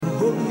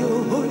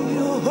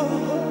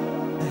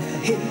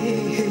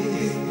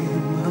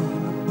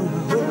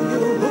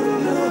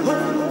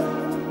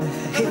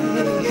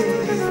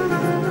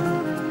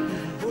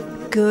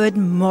Good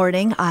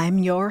morning. I'm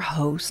your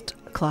host,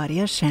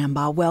 Claudia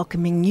Shambaugh,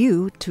 welcoming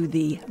you to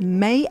the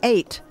May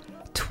 8,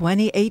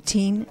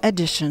 2018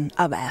 edition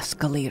of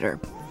Ask a Leader.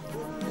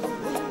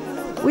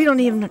 We don't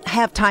even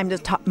have time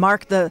to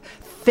mark the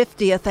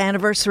 50th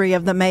anniversary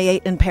of the May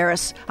 8 in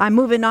Paris. I'm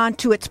moving on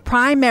to its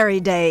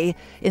primary day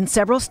in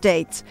several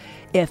states.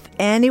 If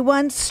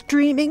anyone's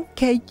streaming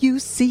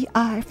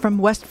KUCI from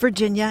West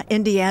Virginia,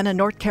 Indiana,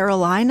 North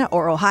Carolina,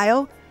 or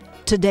Ohio,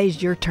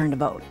 today's your turn to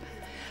vote.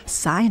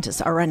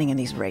 Scientists are running in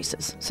these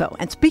races.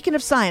 And speaking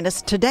of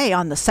scientists, today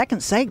on the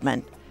second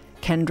segment,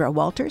 Kendra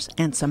Walters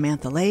and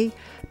Samantha Lay,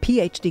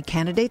 PhD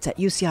candidates at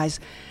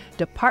UCI's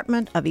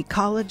Department of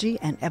Ecology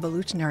and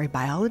Evolutionary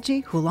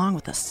Biology, who along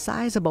with a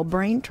sizable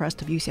brain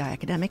trust of UCI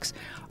academics,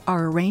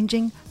 are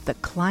arranging the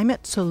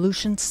Climate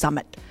Solution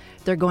Summit.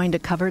 They're going to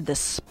cover this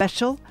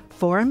special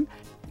forum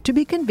to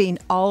be convened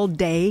all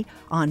day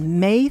on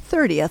May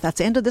 30th, that's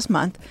the end of this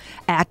month,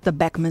 at the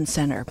Beckman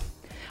Center.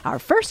 Our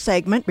first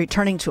segment,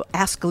 returning to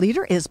Ask a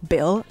Leader, is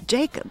Bill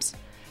Jacobs,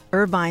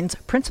 Irvine's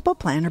principal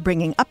planner,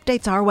 bringing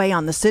updates our way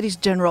on the city's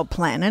general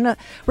plan. And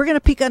we're going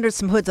to peek under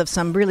some hoods of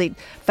some really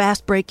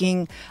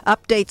fast-breaking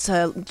updates,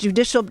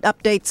 judicial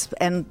updates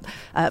and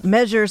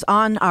measures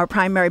on our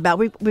primary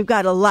ballot. We've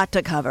got a lot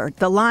to cover.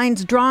 The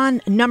lines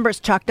drawn, numbers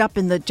chalked up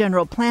in the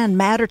general plan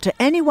matter to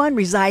anyone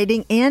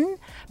residing in,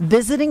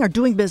 visiting, or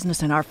doing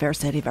business in our fair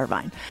city of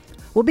Irvine.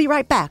 We'll be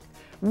right back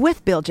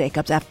with Bill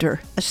Jacobs after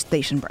a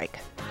station break.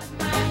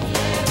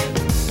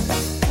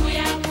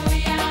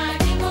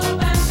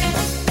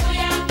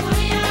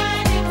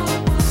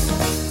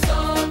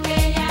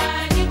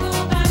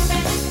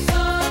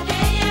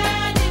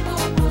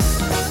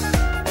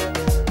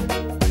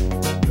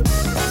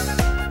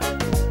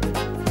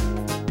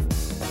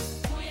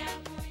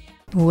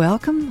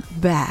 Welcome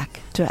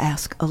back to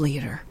Ask a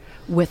Leader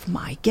with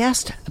my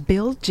guest,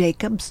 Bill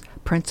Jacobs,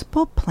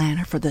 Principal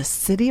Planner for the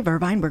City of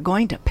Irvine. We're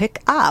going to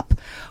pick up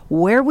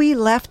where we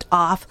left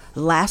off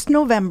last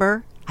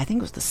November, I think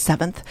it was the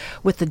 7th,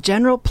 with the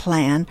general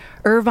plan,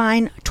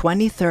 Irvine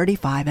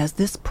 2035, as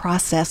this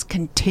process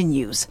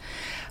continues.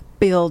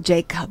 Bill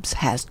Jacobs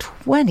has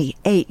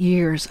 28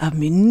 years of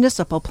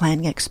municipal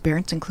planning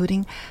experience,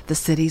 including the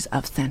cities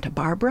of Santa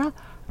Barbara,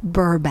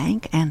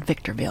 Burbank, and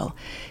Victorville.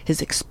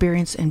 His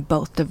experience in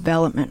both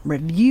development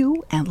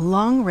review and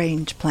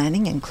long-range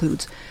planning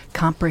includes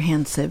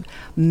comprehensive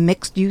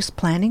mixed-use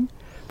planning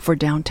for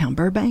downtown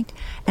Burbank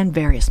and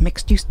various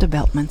mixed-use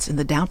developments in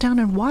the downtown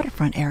and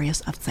waterfront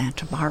areas of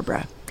Santa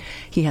Barbara.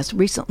 He has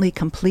recently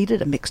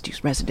completed a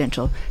mixed-use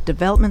residential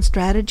development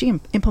strategy and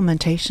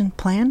implementation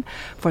plan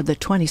for the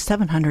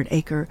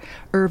 2,700-acre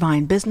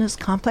Irvine Business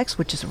Complex,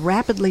 which is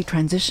rapidly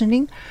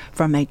transitioning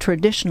from a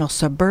traditional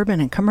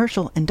suburban and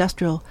commercial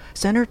industrial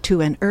center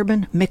to an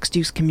urban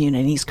mixed-use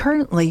community. He's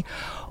currently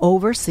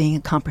overseeing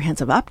a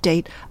comprehensive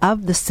update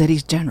of the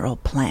city's general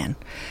plan.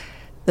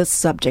 The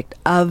subject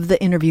of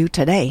the interview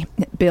today,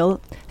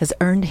 Bill has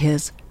earned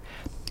his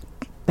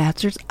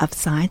Bachelor's of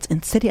Science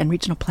in City and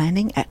Regional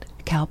Planning at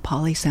Cal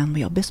Poly San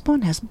Luis Obispo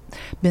and has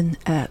been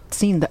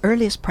seen the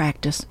earliest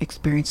practice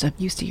experience of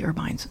UC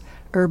Irvine's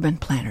urban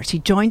planners. He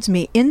joins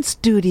me in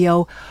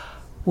studio.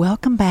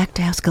 Welcome back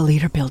to Ask a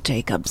Leader, Bill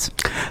Jacobs.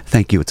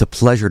 Thank you. It's a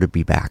pleasure to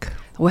be back.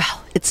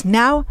 Well, it's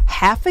now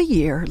half a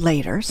year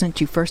later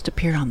since you first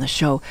appeared on the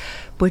show.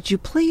 Would you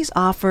please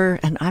offer,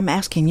 and I'm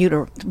asking you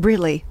to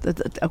really,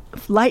 the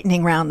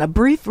lightning round, a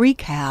brief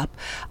recap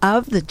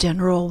of the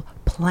general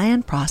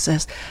plan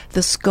process,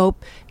 the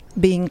scope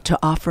being to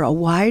offer a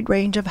wide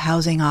range of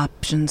housing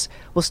options.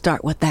 We'll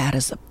start with that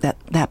as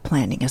that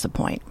planning as a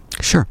point.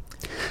 Sure.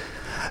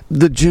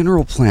 The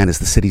general plan is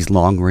the city's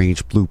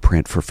long-range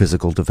blueprint for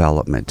physical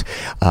development.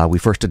 We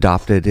first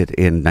adopted it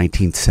in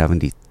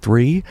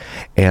 1973,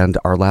 and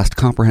our last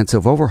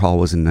comprehensive overhaul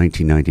was in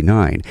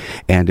 1999.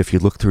 And if you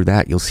look through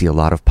that, you'll see a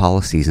lot of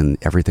policies and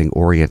everything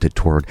oriented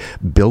toward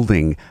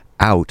building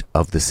out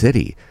of the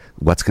city.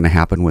 What's going to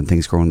happen when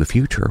things grow in the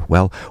future?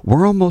 Well,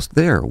 we're almost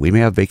there. We may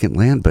have vacant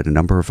land, but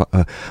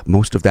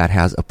most of that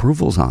has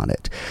approvals on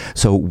it.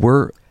 So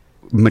we're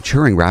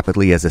maturing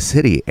rapidly as a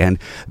city, and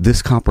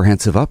this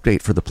comprehensive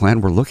update for the plan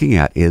we're looking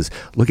at is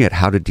looking at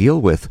how to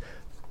deal with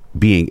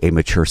being a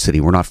mature city.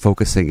 We're not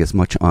focusing as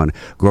much on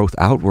growth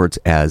outwards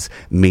as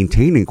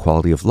maintaining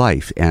quality of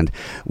life. And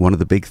one of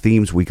the big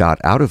themes we got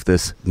out of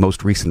this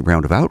most recent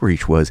round of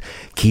outreach was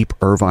keep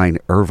Irvine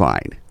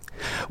Irvine.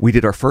 We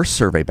did our first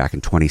survey back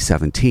in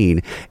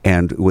 2017,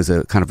 and it was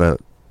a kind of a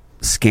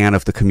scan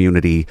of the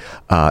community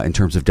in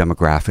terms of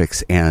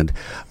demographics and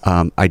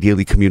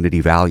ideally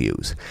community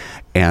values.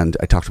 And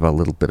I talked about a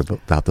little bit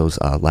about those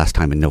last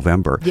time in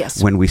November.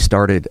 Yes. When we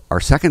started our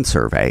second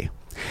survey.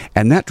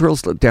 And that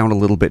drills down a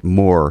little bit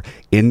more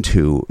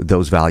into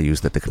those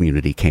values that the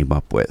community came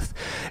up with.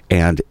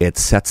 And it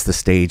sets the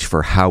stage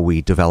for how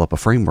we develop a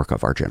framework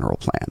of our general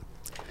plan.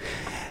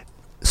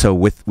 So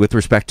with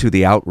respect to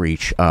the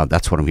outreach,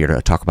 that's what I'm here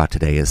to talk about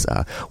today is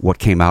what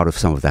came out of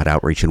some of that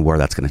outreach and where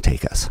that's going to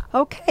take us.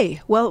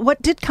 Okay. Well,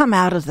 what did come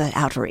out of the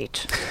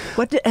outreach?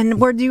 And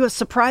were you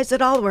surprised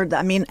at all?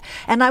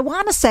 And I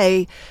want to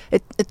say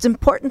it's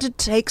important to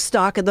take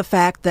stock of the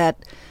fact that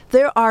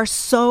there are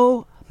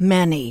so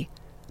many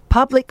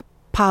public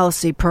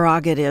policy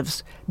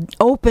prerogatives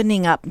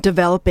opening up,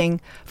 developing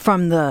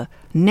from the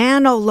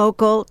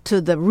nano-local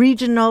to the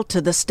regional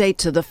to the state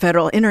to the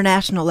federal,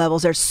 international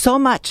levels. There's so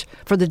much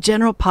for the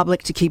general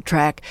public to keep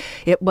track.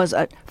 It was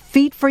a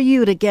feat for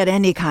you to get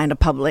any kind of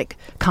public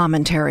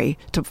commentary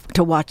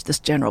to watch this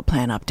general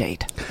plan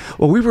update.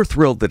 Well, we were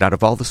thrilled that out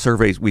of all the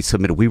surveys we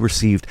submitted, we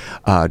received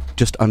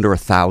just under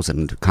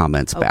 1,000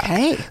 comments back.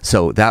 Okay.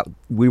 So that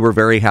we were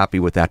very happy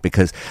with that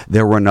because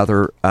there were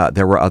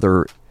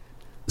other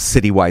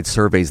citywide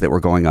surveys that were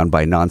going on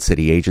by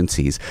non-city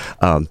agencies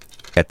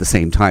at the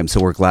same time.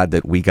 So we're glad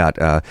that we got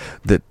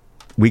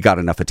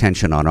enough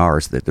attention on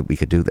ours that we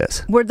could do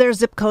this. Were there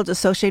zip codes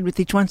associated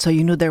with each one, so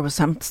you knew there was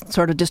some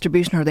sort of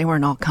distribution, or they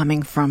weren't all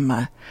coming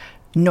from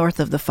north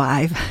of the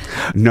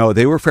 5? No,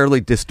 they were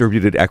fairly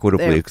distributed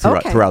equitably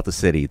throughout the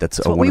city. That's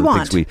one of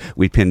the things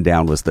we pinned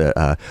down was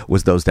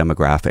those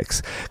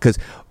demographics. Because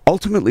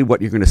ultimately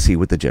what you're going to see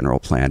with the general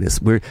plan is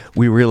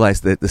we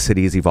realize that the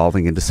city is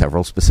evolving into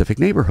several specific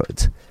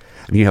neighborhoods.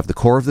 I mean, you have the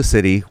core of the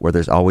city where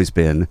there's always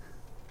been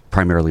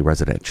primarily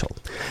residential.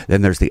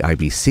 Then there's the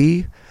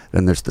IBC.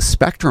 Then there's the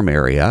Spectrum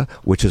area,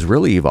 which has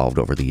really evolved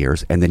over the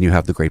years. And then you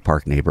have the Great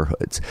Park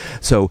neighborhoods.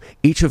 So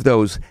each of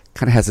those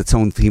kind of has its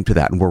own theme to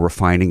that, and we're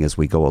refining as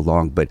we go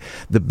along. But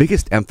the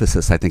biggest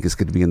emphasis, I think, is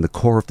going to be in the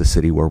core of the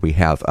city where we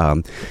have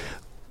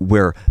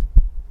where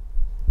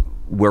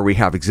we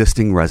have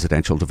existing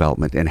residential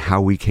development and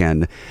how we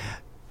can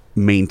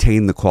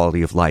maintain the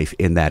quality of life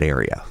in that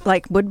area.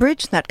 Like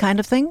Woodbridge, that kind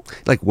of thing?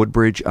 Like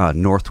Woodbridge,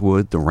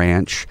 Northwood, the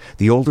Ranch,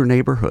 the older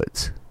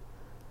neighborhoods.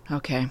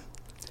 Okay.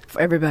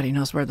 Everybody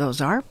knows where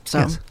those are. So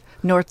yes.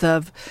 north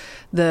of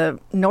the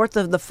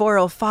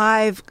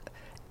 405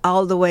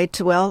 all the way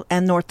to,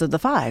 and north of the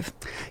 5.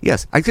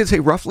 Yes, I could say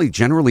roughly,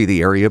 generally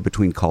the area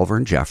between Culver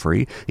and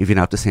Jeffrey, even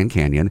out to Sand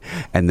Canyon,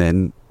 and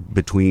then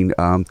between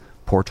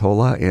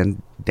Portola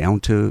and down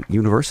to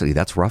University.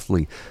 That's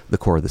roughly the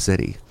core of the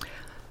city.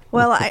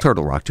 Well,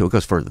 Turtle Rock, too. It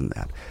goes further than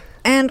that.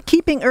 And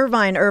keeping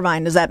Irvine,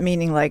 does that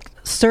meaning like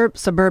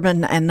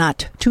suburban and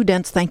not too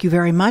dense? Thank you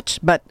very much.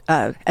 But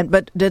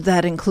did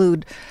that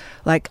include,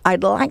 like,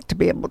 I'd like to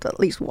be able to at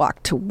least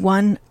walk to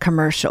one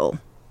commercial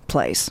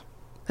place?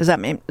 Does that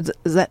mean,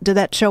 did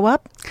that show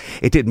up?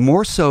 It did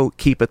more so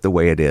keep it the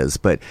way it is,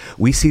 but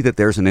we see that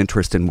there's an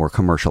interest in more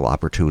commercial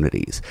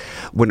opportunities.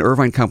 When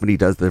Irvine Company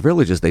does their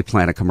villages, they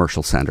plan a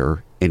commercial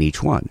center in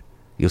each one.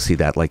 You'll see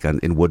that like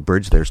in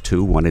Woodbridge, there's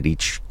 2, one at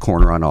each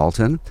corner on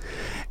Alton.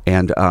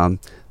 And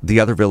the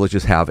other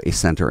villages have a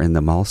center in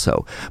them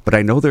also. But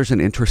I know there's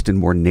an interest in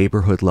more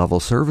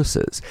neighborhood-level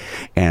services.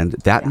 And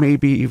that may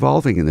be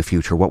evolving in the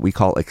future, what we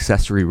call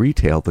accessory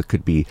retail that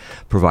could be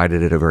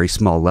provided at a very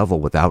small level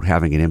without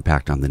having an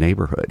impact on the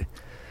neighborhood.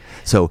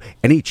 So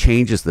any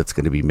changes that's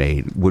going to be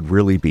made would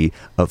really be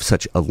of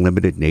such a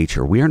limited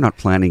nature. We are not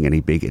planning any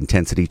big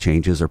intensity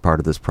changes or part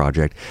of this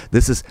project.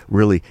 This is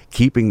really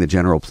keeping the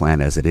general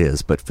plan as it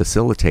is, but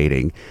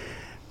facilitating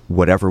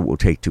whatever it will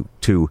take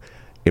to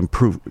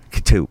improve,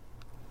 to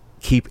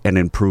keep and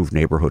improve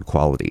neighborhood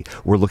quality.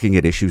 We're looking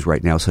at issues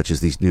right now such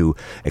as these new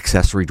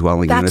accessory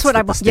dwelling units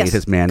that the state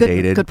has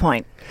mandated. Good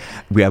point.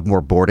 We have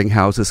more boarding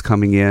houses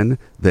coming in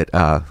that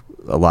a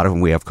lot of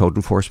them we have code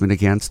enforcement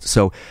against.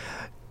 So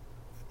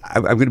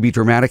I'm going to be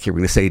dramatic here. We're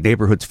going to say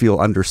neighborhoods feel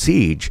under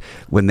siege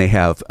when they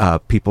have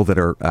people that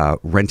are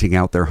renting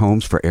out their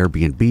homes for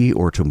Airbnb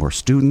or to more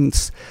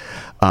students.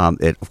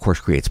 It, of course,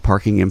 creates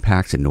parking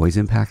impacts and noise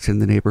impacts in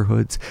the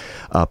neighborhoods.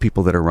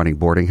 People that are running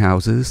boarding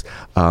houses.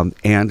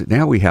 And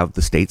now we have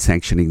the state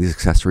sanctioning these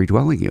accessory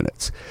dwelling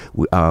units.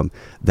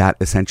 That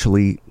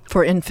essentially...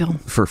 For infill.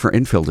 For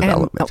infill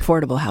development. And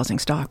affordable housing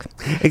stock.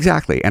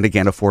 Exactly. And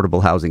again,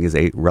 affordable housing is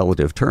a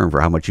relative term for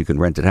how much you can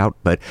rent it out.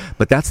 But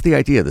that's the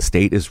idea. The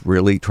state is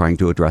really trying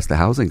to address the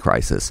housing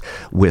crisis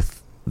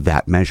with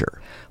that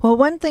measure. Well,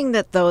 one thing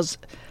that those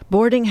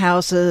boarding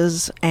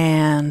houses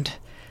and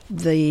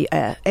the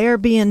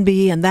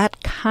Airbnb and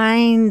that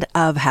kind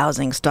of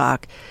housing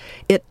stock,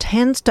 it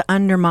tends to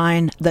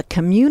undermine the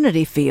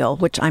community feel,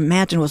 which I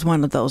imagine was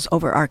one of those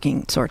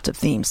overarching sorts of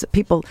themes that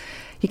people,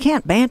 you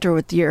can't banter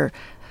with your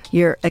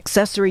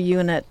accessory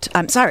unit.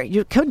 I'm sorry,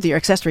 you could with your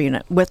accessory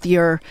unit with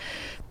the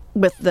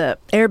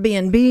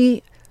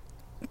Airbnb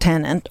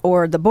tenant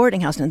or the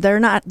boarding house tenant. They're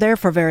not there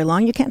for very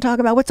long. You can't talk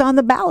about what's on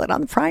the ballot on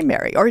the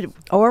primary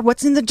or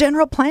what's in the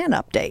general plan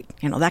update.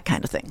 That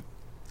kind of thing.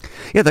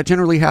 Yeah, that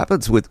generally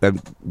happens with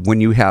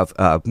when you have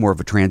more of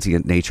a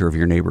transient nature of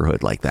your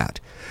neighborhood like that.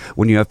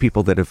 When you have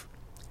people that have,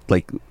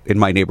 like in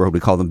my neighborhood, we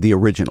call them the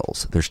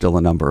originals. There's still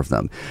a number of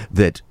them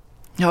that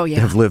Oh, yeah.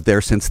 have lived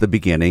there since the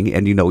beginning,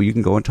 and you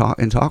can go and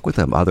talk with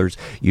them. Others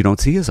you don't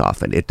see as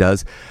often. It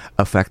does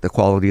affect the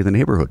quality of the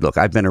neighborhood. Look,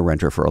 I've been a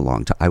renter for a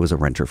long time. I was a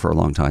renter for a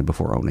long time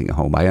before owning a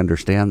home. I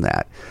understand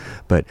that,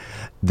 but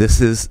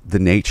this is the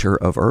nature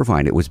of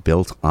Irvine. It was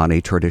built on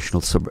a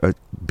traditional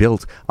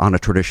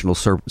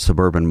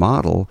suburban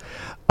model,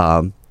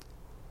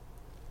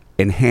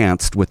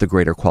 enhanced with the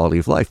greater quality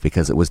of life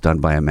because it was done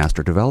by a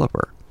master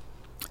developer.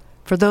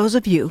 For those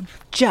of you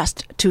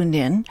just tuned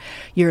in,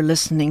 you're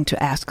listening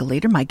to Ask a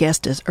Leader. My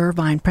guest is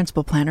Irvine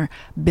Principal Planner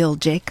Bill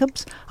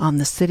Jacobs on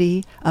the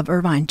City of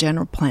Irvine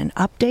General Plan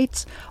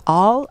updates,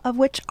 all of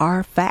which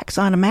are facts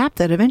on a map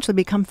that eventually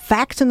become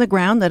facts in the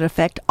ground that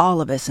affect all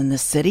of us in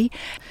this city.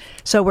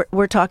 So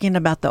we're talking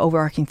about the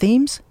overarching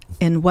themes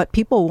and what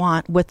people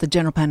want with the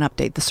general plan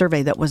update, the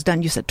survey that was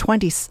done. You said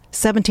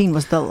 2017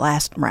 was the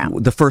last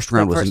round. The first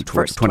round was in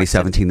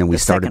 2017, then we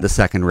started the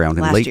second round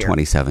in late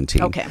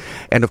 2017. Okay.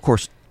 And of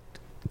course,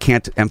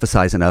 can't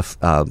emphasize enough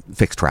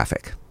fixed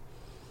traffic.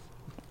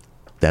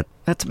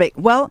 That's big.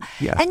 Well,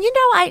 yeah. And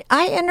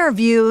I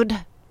interviewed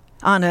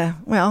I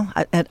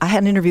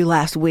had an interview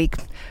last week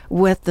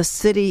with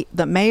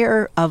the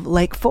mayor of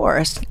Lake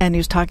Forest, and he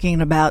was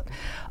talking about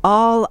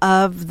all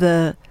of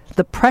the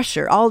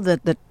pressure, all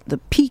the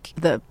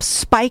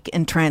spike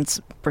in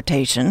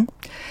transportation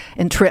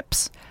and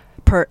trips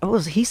per.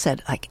 He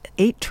said like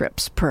 8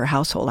 trips per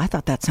household. I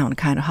thought that sounded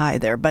kind of high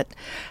there, but.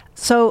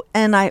 So,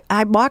 and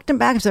I walked him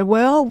back and said,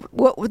 well,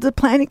 what was the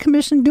Planning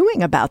Commission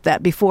doing about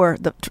that before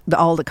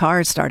all the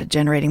cars started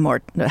generating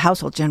more, the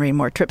households generating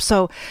more trips?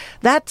 So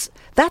that's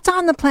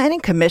on the Planning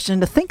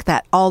Commission to think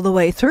that all the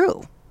way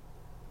through.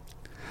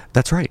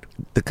 That's right.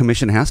 The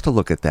commission has to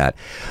look at that.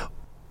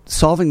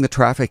 Solving the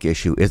traffic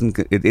issue isn't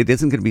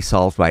going to be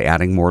solved by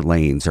adding more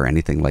lanes or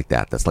anything like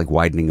that. That's like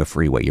widening a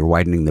freeway. You're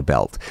widening the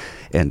belt,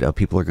 and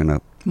people are going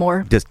to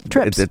more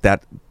trips.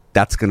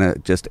 That's going to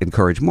just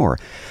encourage more.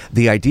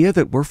 The idea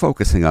that we're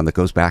focusing on that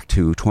goes back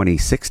to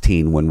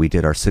 2016 when we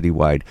did our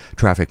citywide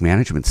traffic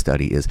management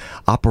study is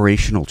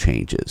operational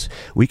changes.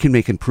 We can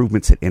make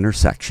improvements at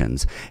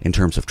intersections in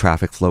terms of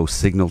traffic flow,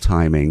 signal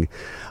timing,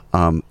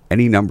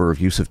 any number of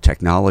use of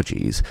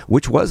technologies,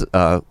 which was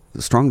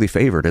strongly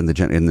favored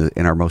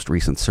in our most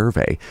recent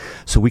survey,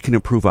 so we can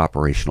improve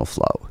operational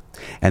flow.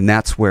 And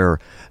that's where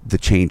the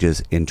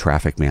changes in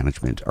traffic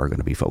management are going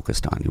to be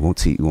focused on. You won't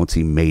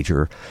see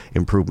major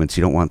improvements.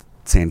 You don't want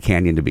Sand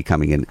Canyon to be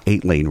becoming an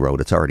 8-lane road.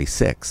 It's already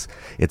 6.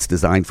 It's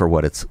designed for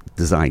what it's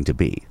designed to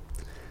be.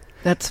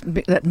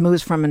 That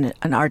moves from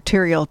an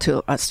arterial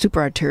to a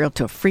super arterial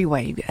to a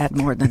freeway. You add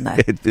more than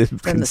that.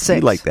 It can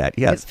feel like that.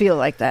 Yes, it feel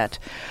like that.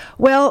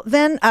 Well,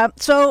 then,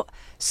 so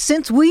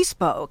since we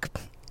spoke,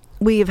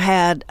 we've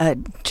had a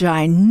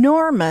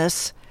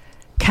ginormous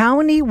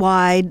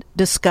county-wide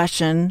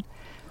discussion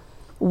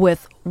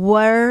with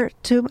where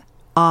to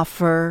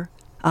offer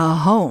a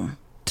home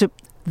to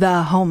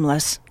the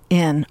homeless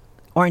in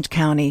Orange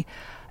County,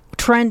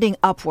 trending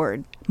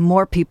upward,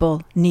 more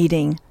people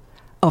needing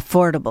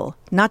affordable,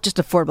 not just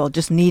affordable,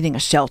 just needing a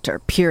shelter,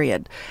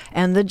 period.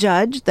 And the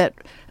judge that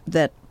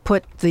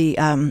put the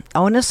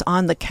onus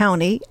on the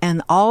county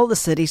and all the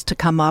cities to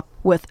come up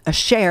with a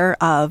share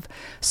of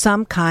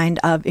some kind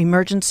of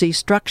emergency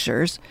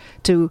structures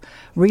to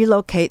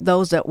relocate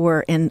those that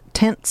were in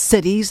tent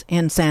cities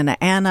in Santa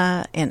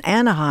Ana and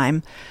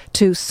Anaheim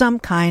to some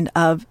kind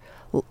of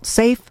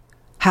safe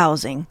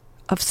housing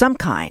of some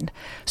kind.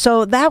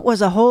 So that was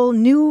a whole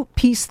new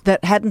piece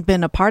that hadn't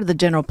been a part of the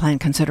general plan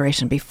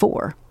consideration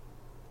before.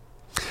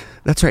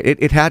 That's right.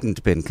 It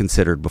hadn't been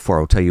considered before.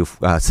 I'll tell you,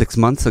 6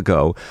 months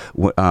ago,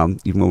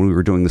 even when we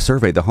were doing the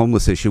survey, the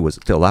homeless issue was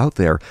still out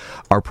there.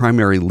 Our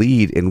primary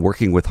lead in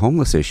working with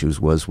homeless issues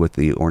was with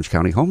the Orange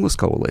County Homeless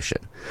Coalition.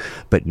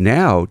 But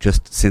now,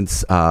 just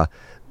since, I'm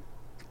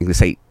going to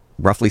say,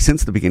 roughly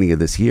since the beginning of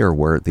this year,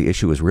 where the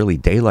issue has really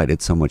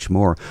daylighted so much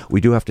more,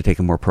 we do have to take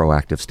a more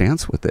proactive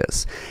stance with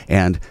this.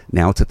 And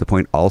now it's at the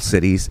point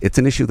it's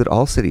an issue that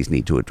all cities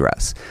need to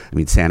address. I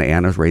mean, Santa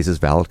Ana raises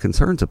valid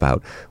concerns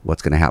about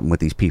what's going to happen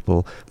with these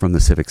people from the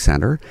Civic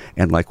Center,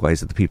 and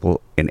likewise the people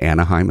in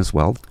Anaheim as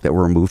well that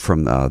were removed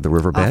from the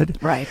riverbed.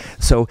 Right.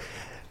 So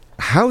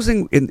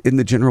housing in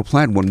the general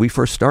plan, when we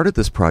first started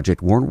this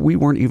project, we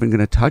weren't even going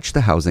to touch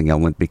the housing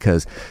element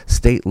because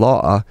state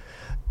law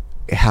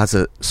has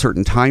a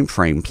certain time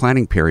frame,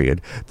 planning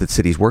period that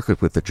cities work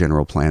with the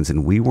general plans,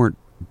 and we weren't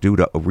due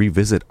to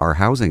revisit our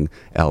housing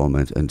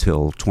element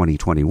until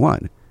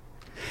 2021.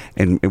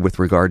 And with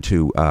regard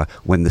to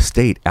when the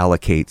state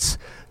allocates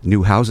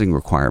new housing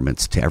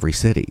requirements to every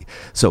city.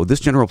 So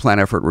this general plan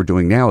effort we're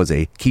doing now is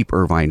a keep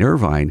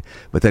Irvine,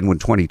 but then when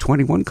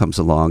 2021 comes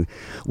along,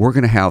 we're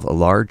going to have a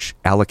large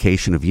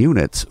allocation of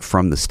units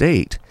from the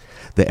state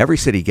that every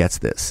city gets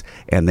this,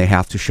 and they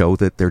have to show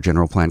that their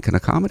general plan can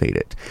accommodate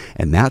it.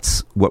 And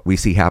that's what we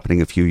see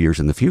happening a few years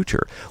in the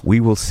future. We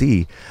will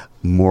see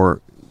more,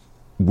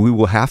 we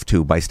will have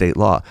to, by state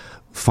law,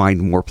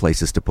 find more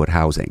places to put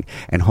housing.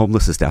 And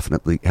homeless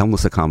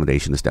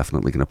accommodation is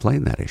definitely going to play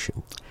in that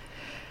issue.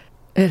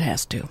 It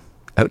has to.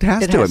 It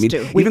has to. I mean,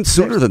 even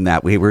sooner than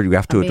that, we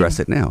have to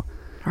address it now.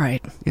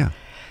 Right. Yeah.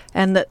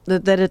 And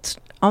that it's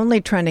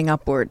only trending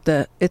upward.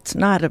 It's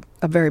not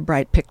a very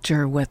bright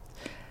picture with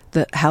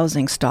the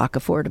housing stock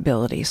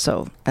affordability.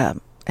 So,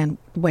 and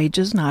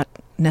wages not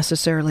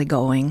necessarily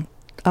going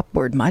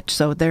upward much.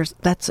 So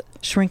that's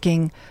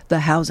shrinking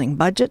the housing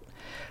budget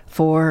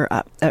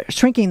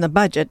shrinking the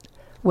budget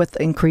with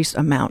increased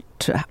amount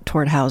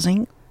toward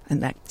housing.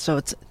 And that, so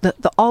it's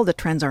all the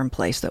trends are in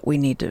place that we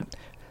need to,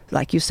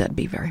 like you said,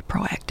 be very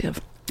proactive.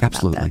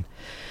 Absolutely.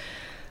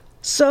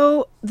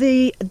 So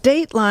the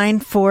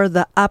dateline for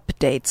the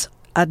updates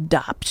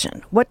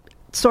adoption, what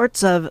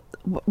sorts of,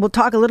 we'll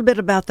talk a little bit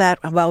about that.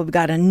 Well, we've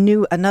got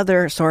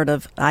another sort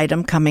of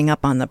item coming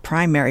up on the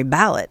primary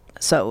ballot.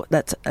 So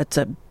it's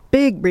a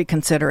big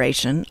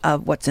reconsideration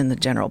of what's in the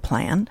general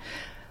plan,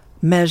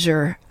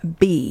 Measure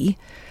B.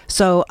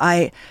 So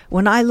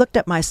when I looked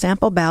at my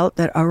sample ballot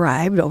that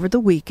arrived over the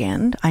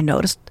weekend, I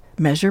noticed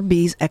Measure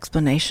B's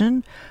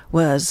explanation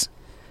was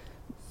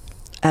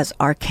as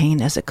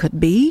arcane as it could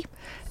be.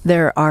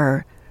 There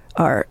are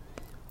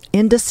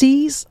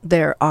indices,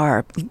 there's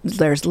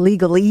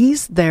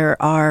legalese,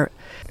 there are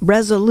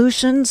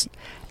resolutions,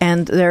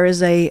 and there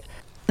is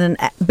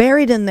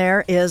buried in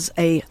there is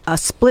a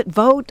split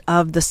vote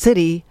of the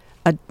city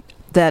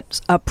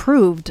that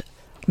approved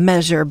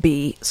Measure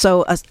B.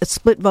 So a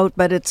split vote,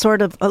 but it's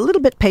sort of a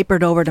little bit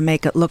papered over to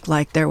make it look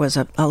like there was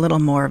a little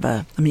more of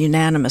a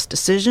unanimous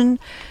decision.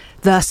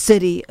 The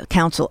city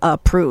council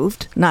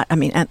approved.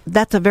 And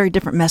that's a very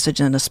different message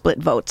than a split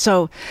vote.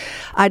 So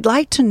I'd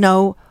like to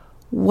know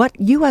what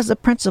you as a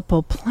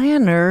principal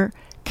planner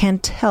can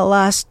tell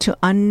us to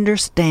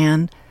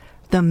understand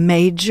the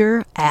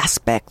major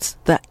aspects,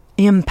 the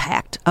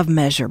impact of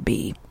Measure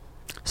B.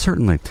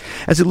 Certainly.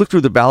 As I look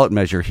through the ballot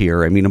measure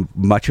here,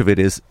 much of it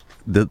is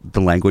the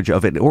language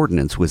of an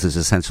ordinance, which is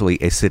essentially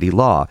a city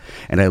law.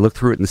 And I look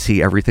through it and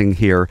see everything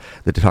here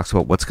that talks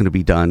about what's going to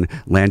be done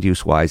land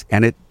use wise.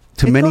 And it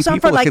many goes on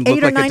people for like it can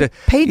 8 look or like 9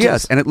 pages.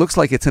 Yes, and it looks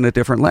like it's in a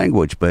different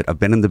language, but I've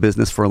been in the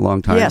business for a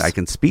long time. Yes. I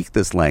can speak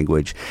this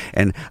language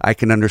and I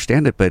can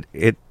understand it, but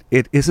it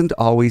isn't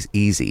always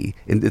easy.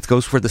 And it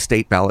goes for the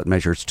state ballot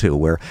measures too,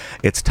 where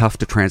it's tough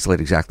to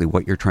translate exactly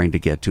what you're trying to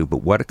get to.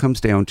 But what it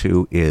comes down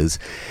to is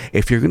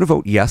if you're going to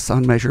vote yes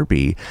on Measure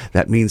B,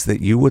 that means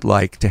that you would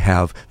like to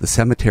have the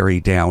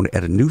cemetery down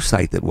at a new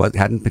site that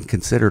hadn't been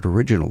considered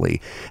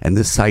originally. And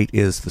this site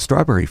is the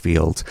strawberry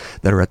fields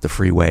that are at the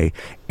freeway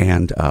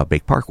and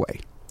Bake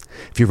Parkway.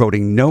 If you're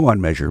voting no on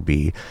Measure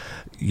B,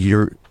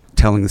 you're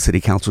telling the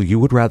city council you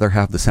would rather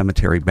have the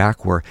cemetery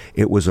back where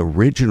it was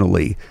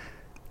originally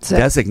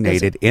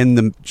designated in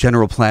the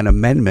general plan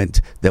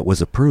amendment that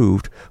was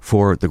approved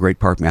for the Great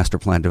Park Master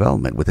Plan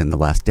development within the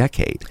last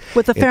decade.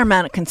 With a fair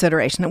amount of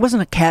consideration. It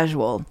wasn't a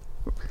casual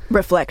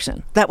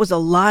reflection. That was a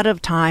lot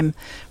of time,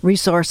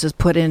 resources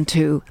put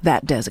into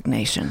that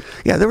designation.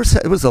 Yeah,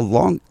 it was a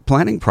long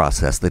planning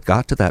process that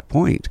got to that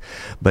point.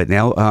 But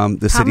now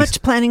the city. How much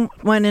planning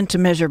went into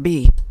Measure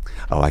B?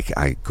 Oh,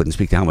 I couldn't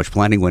speak to how much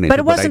planning went into it. But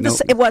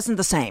it wasn't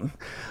the same.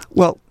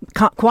 Well,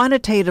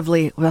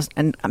 quantitatively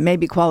and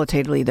maybe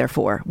qualitatively,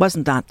 therefore,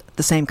 wasn't that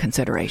the same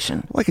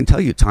consideration? Well, I can tell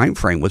you, time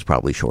frame was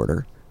probably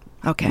shorter.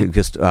 Okay.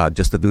 Just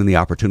when the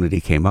opportunity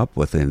came up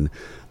within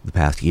the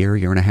past year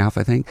and a half,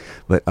 I think.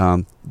 But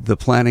the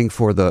planning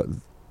for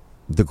the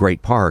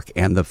Great Park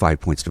and the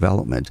 5 Points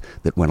development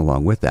that went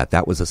along with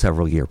that was a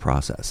several-year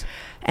process.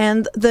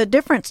 And the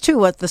difference, too,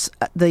 with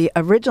the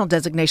original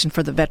designation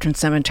for the Veteran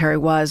Cemetery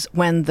was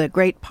when the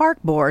Great Park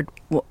Board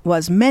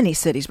was many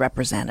cities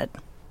represented.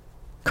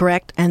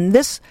 Correct? And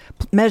this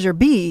Measure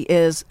B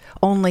is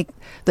only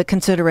the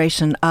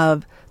consideration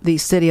of the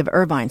City of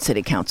Irvine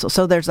City Council.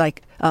 So there's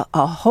like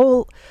a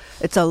whole,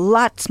 it's a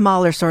lot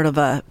smaller sort of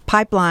a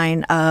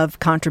pipeline of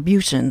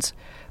contributions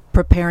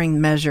preparing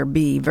Measure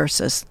B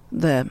versus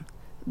the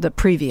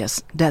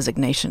previous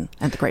designation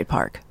at the Great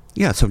Park.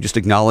 Yeah, so I'm just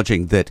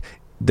acknowledging that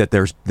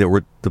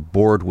the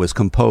board was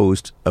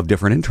composed of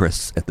different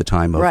interests at the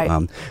time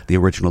of the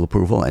original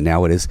approval, and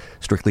now it is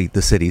strictly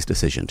the city's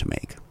decision to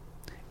make.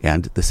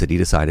 And the city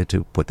decided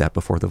to put that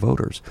before the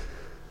voters.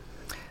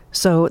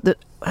 So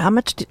how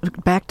much,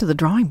 back to the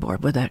drawing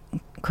board, would that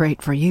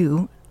create for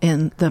you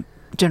in the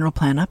general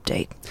plan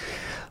update?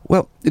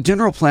 Well, the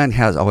general plan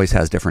always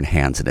has different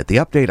hands in it. The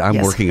update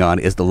I'm working on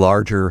is the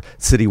larger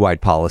citywide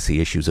policy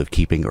issues of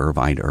keeping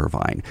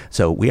Irvine.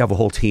 So we have a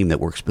whole team that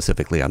works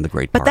specifically on the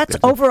Great Park. But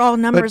that's overall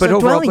numbers of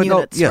dwelling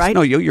units, right?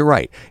 No, you're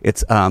right.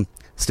 It's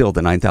still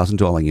the 9,000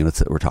 dwelling units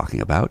that we're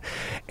talking about.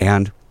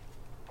 And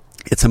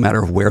it's a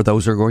matter of where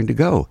those are going to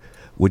go.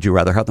 Would you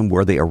rather have them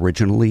where they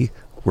originally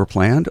were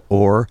planned,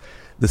 or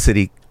the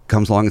city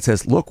comes along and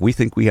says, look, we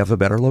think we have a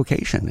better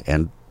location,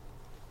 and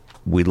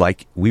we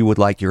would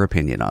like your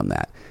opinion on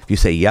that. If you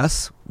say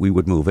yes, we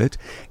would move it.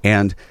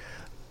 And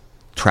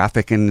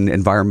traffic and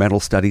environmental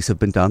studies have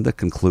been done that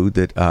conclude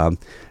that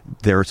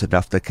there's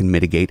enough that can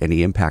mitigate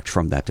any impact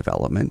from that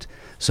development.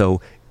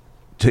 So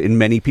in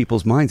many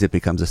people's minds, it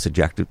becomes a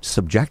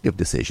subjective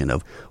decision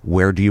of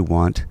where do you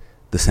want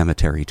the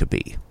cemetery to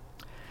be.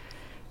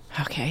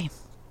 Okay.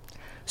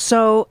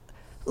 So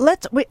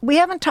we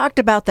haven't talked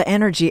about the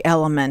energy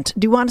element.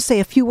 Do you want to say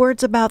a few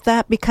words about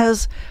that?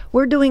 Because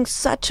we're doing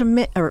such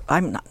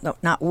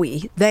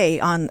they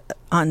on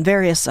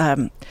various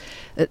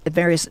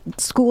various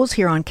schools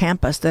here on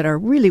campus that are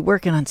really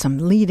working on some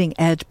leading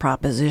edge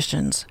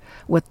propositions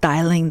with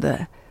dialing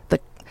the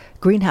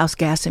greenhouse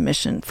gas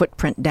emission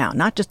footprint down,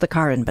 not just the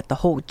carbon, but the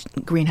whole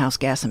greenhouse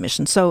gas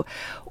emission. So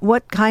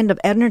what kind of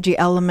energy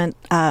element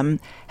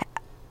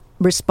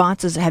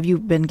responses have you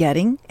been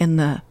getting in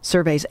the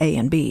surveys A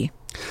and B?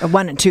 Or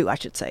 1 and 2, I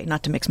should say,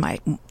 not to mix my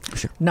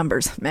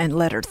numbers and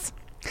letters.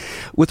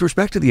 With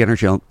respect to the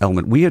energy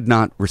element, we had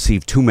not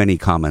received too many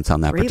comments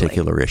on that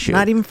particular issue.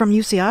 Not even from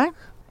UCI?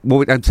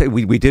 Well, I'd say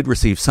we did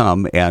receive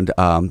some, and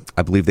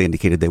I believe they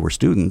indicated they were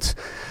students,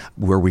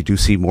 where we do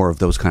see more of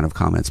those kind of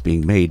comments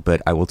being made.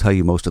 But I will tell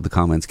you, most of the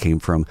comments came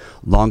from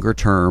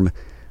longer-term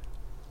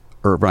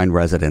Irvine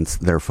residents.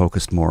 They're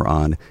focused more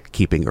on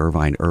keeping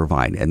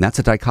Irvine. And that's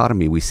a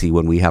dichotomy we see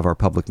when we have our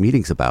public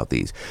meetings about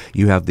these.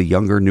 You have the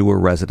younger, newer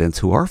residents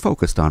who are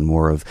focused on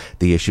more of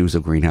the issues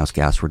of greenhouse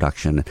gas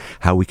reduction,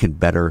 how we can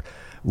better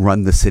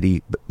run the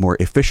city more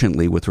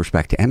efficiently with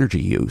respect to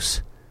energy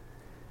use,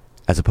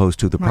 as opposed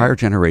to the prior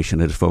generation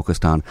that is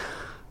focused on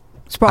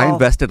sprawl. I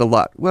invested a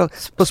lot. Well,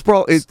 the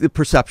sprawl is the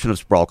perception of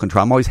sprawl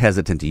control. I'm always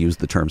hesitant to use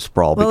the term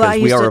sprawl because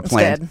we are a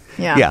planned.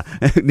 Yeah,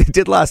 it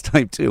did last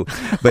time too.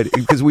 But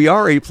because we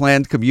are a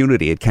planned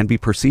community, it can be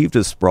perceived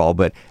as sprawl,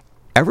 but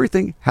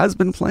everything has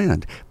been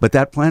planned. But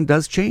that plan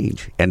does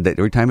change, and that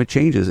every time it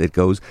changes, it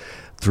goes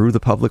through the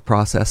public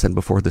process and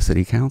before the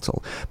city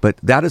council. But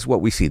that is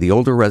what we see. The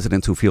older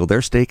residents who feel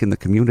their stake in the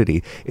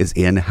community is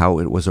in how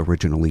it was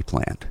originally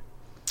planned.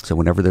 So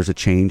whenever there's a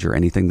change or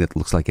anything that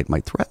looks like it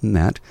might threaten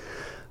that,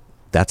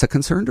 that's a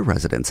concern to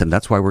residents. And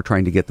that's why we're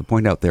trying to get the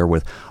point out there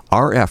with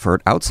our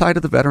effort outside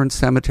of the Veterans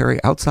Cemetery,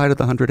 outside of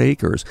the 100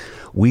 acres.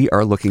 We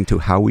are looking to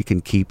how we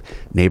can keep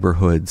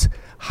neighborhoods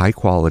high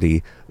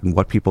quality and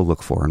what people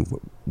look for and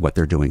what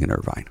they're doing in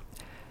Irvine.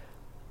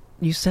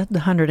 You said the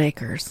 100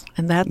 acres,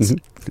 and that's...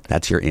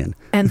 That's your in.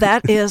 And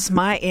that is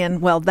my in.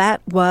 Well,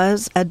 that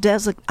was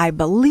I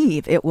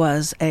believe it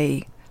was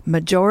a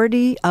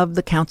majority of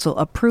the council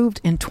approved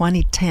in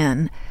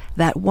 2010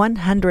 that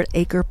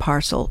 100-acre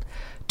parcel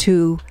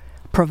to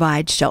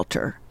provide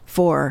shelter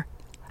for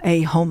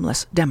a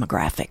homeless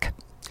demographic.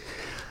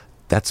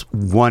 That's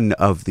one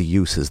of the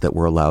uses that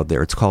were allowed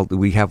there.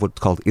 We have what's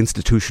called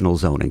institutional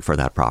zoning for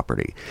that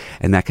property.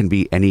 And that can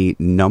be any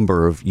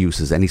number of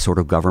uses, any sort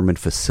of government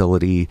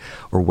facility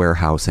or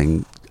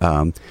warehousing,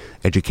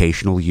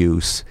 educational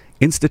use,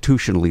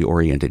 institutionally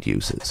oriented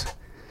uses.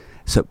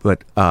 So,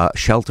 but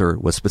shelter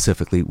was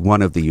specifically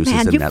one of the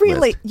uses in that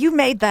list. You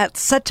made that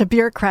such a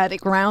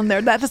bureaucratic round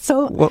there. That is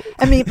so. Well,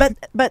 I mean, but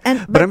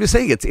I'm just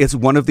saying it's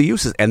one of the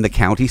uses, and the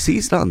county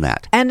seized on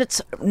that. And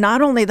it's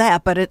not only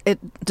that, but it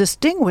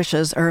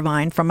distinguishes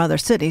Irvine from other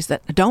cities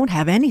that don't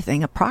have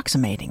anything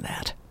approximating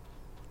that.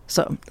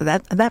 So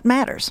that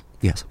matters.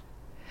 Yes,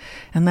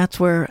 and that's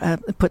where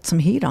it put some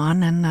heat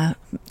on, and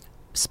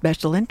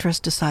special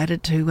interest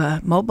decided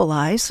to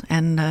mobilize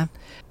and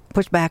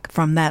push back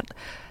from that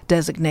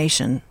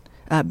designation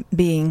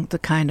being the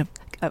kind of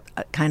a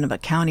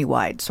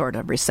countywide sort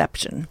of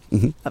reception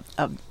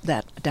of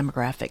that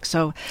demographic.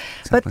 So,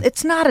 exactly. But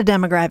it's not a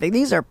demographic.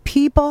 These are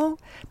people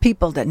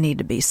that need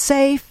to be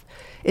safe.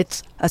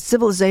 It's a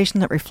civilization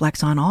that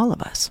reflects on all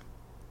of us.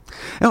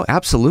 Oh,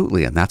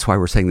 absolutely, and that's why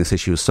we're saying this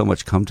issue has so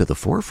much come to the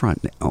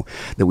forefront now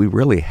that we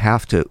really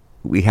have to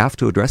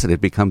address it.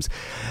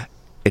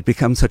 It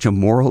becomes such a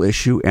moral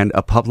issue and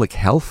a public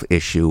health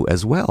issue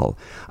as well.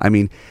 I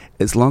mean,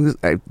 as long as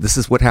this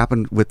is what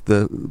happened with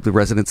the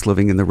residents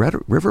living in the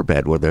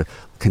riverbed, where the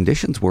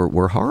conditions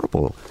were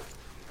horrible,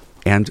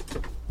 and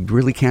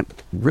really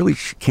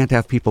can't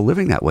have people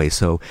living that way.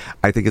 So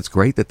I think it's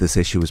great that this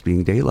issue is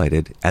being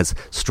daylighted as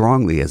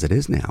strongly as it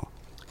is now.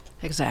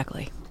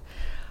 Exactly.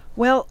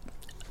 Well,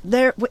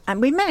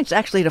 we managed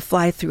actually to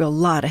fly through a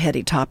lot of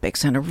heady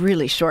topics in a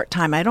really short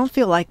time. I don't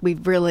feel like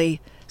we've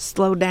really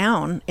slow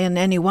down in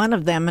any one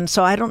of them, and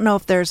so I don't know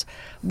if there's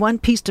one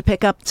piece to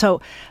pick up.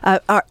 So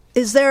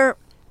is there,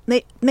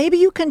 maybe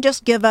you can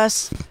just give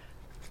us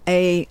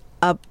a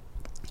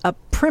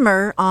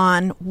primer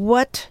on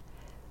what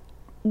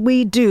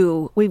we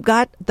do. We've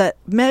got the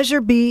Measure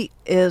B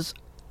is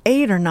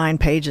 8 or 9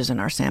 pages in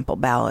our sample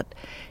ballot.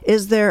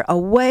 Is there a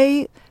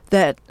way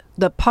that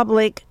the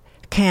public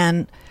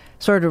can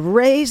sort of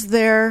raise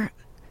their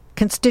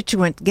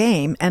constituent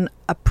game and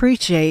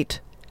appreciate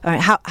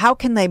how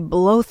can they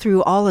blow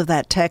through all of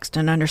that text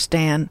and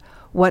understand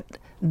what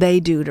they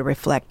do to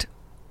reflect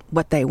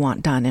what they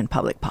want done in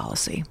public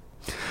policy?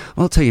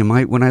 Well, I'll tell you,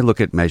 when I look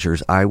at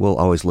measures, I will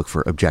always look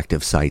for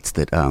objective sites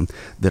that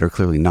are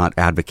clearly not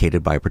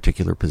advocated by a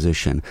particular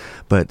position,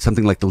 but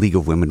something like the League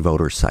of Women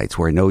Voters sites,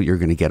 where I know you're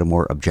going to get a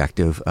more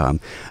objective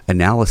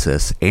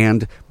analysis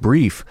and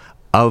brief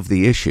of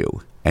the issue.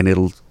 And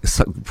it'll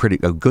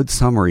a good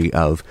summary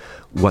of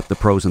what the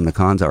pros and the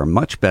cons are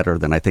much better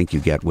than I think you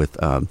get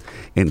with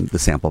in the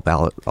sample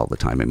ballot all the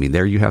time. I mean,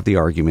 there you have the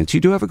arguments. You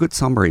do have a good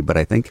summary, but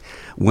I think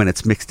when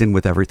it's mixed in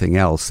with everything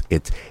else,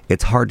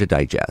 it's hard to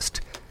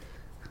digest.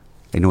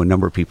 I know a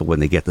number of people, when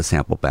they get the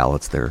sample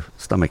ballots, their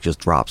stomach just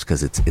drops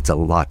because it's a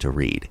lot to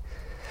read.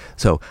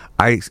 So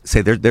I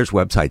say there's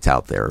websites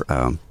out there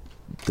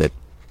that,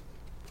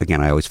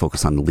 again, I always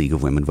focus on the League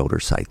of Women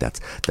Voters site.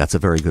 That's a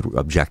very good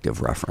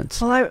objective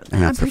reference. Well,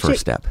 and that's the first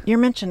step. You're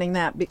mentioning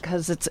that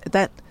because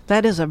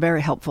that is a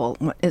very helpful.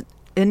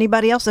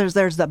 Anybody else? There's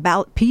the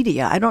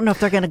Ballotpedia. I don't know if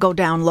they're going to go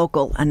down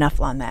local enough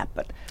on that,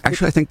 but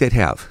actually, I think they'd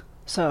have.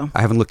 So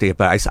I haven't looked at it,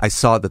 but I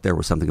saw that there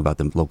was something about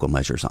the local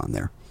measures on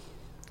there.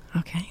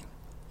 Okay.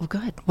 Well,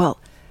 good. Well,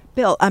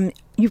 Bill,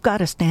 you've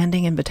got a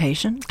standing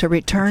invitation to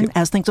return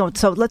as things go.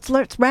 So let's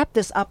wrap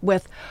this up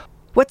with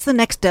what's the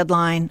next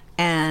deadline,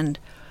 and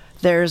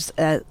there's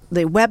the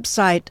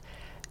website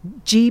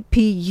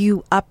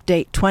GPU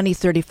Update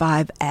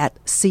 2035 at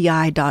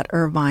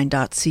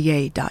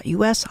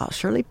ci.irvine.ca.us. I'll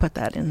surely put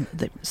that in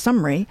the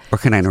summary. Or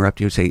can I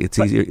interrupt you? Say it's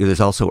easier. There's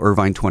also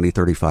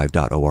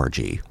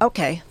irvine2035.org.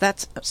 Okay,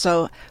 that's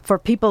so for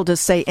people to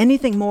say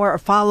anything more or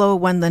follow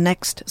when the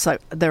next. So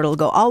it'll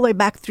go all the way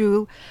back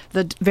through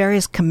the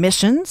various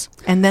commissions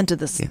and then to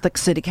the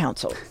city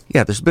council.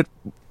 Yeah, there's a bit.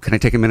 Can I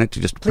take a minute to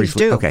just Please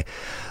briefly? do. Okay.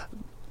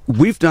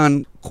 We've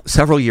done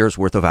several years'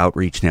 worth of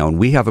outreach now, and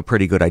we have a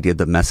pretty good idea of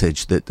the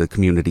message that the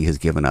community has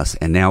given us.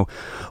 And now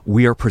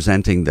we are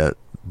presenting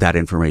that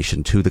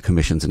information to the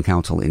commissions and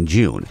council in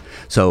June.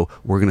 So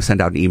we're going to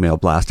send out an email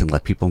blast and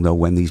let people know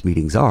when these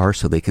meetings are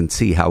so they can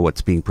see how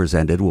what's being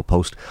presented. We'll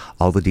post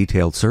all the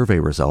detailed survey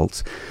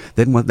results.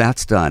 Then when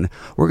that's done,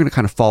 we're going to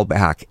kind of fall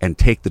back and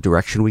take the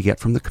direction we get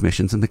from the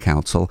commissions and the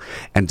council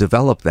and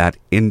develop that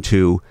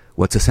into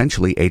what's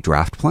essentially a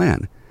draft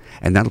plan.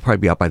 And that'll probably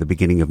be out by the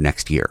beginning of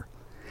next year.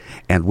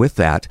 And with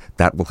that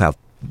will have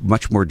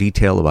much more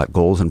detail about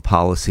goals and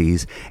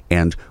policies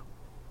and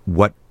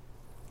what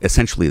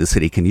essentially the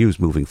city can use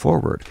moving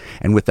forward.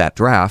 And with that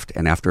draft,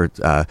 and after it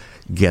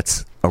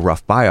gets a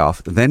rough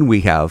buy-off, then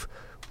we have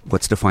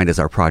what's defined as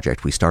our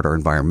project. We start our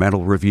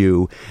environmental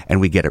review,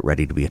 and we get it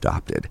ready to be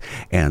adopted.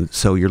 And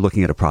so you're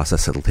looking at a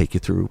process that'll take you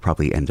through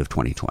probably end of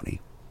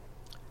 2020.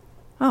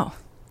 Oh.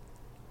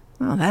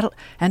 Well,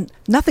 and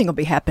nothing will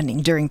be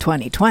happening during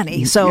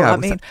 2020. So, yeah,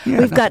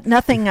 we've got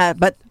nothing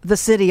but the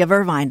city of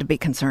Irvine to be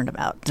concerned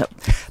about. So,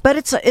 but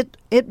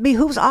it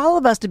behooves all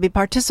of us to be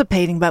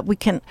participating, but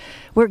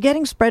we're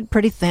getting spread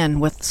pretty thin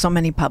with so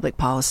many public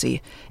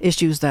policy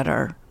issues that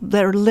are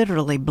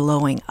literally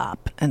blowing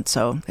up. And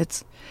so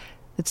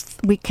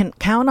we can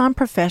count on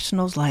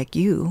professionals like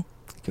you,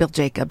 Bill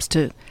Jacobs,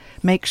 to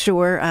make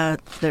sure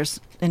there's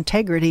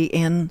integrity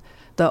in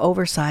the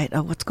oversight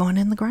of what's going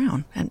in the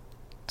ground. And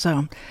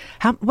so,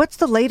 what's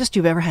the latest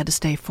you've ever had to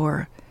stay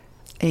for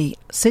a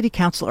city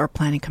council or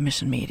planning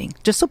commission meeting?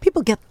 Just so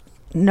people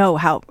know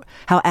how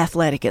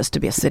athletic it is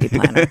to be a city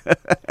planner.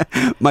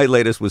 My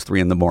latest was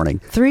 3 a.m.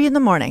 3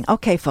 a.m.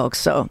 Okay, folks.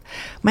 So,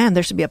 man,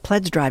 there should be a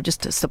pledge drive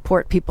just to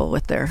support people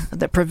with their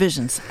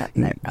provisions.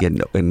 Get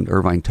an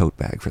Irvine tote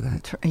bag for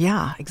that.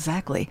 Yeah,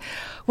 exactly.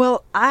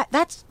 Well,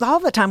 that's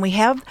all the time we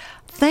have.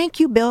 Thank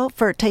you, Bill,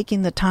 for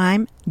taking the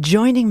time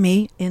joining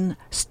me in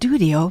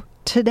studio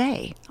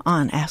today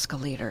on Ask a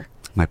Leader.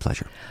 My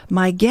pleasure.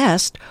 My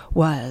guest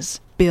was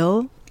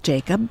Bill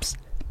Jacobs,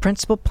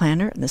 Principal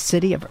Planner in the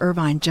City of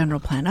Irvine General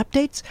Plan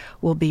Updates.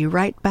 We'll be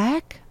right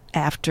back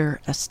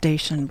after a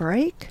station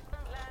break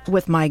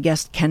with my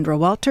guest Kendra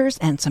Walters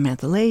and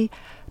Samantha Lay,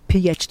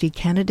 PhD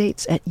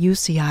candidates at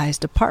UCI's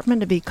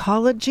Department of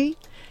Ecology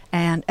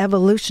and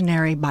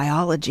Evolutionary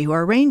Biology, who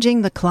are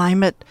arranging the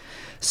Climate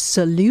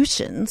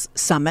Solutions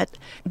Summit.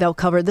 They'll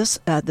cover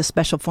the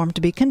special forum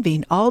to be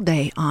convened all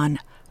day on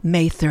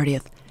May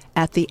 30th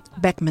at the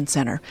Beckman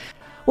Center.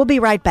 We'll be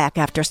right back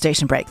after a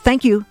station break.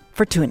 Thank you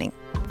for tuning.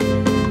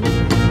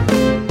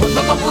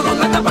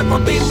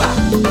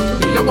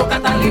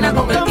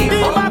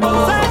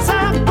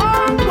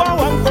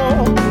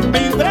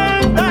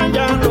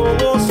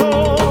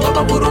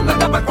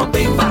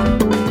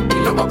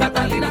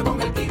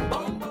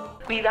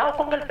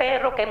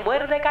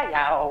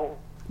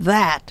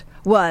 That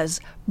was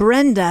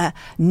Brenda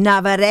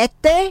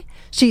Navarrete.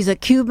 She's a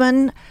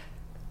Cuban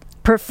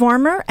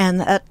performer, and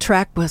that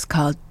track was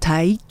called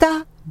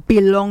Taita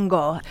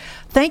Bilongo.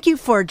 Thank you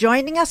for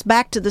joining us.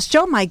 Back to the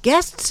show. My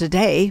guests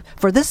today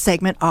for this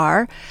segment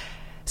are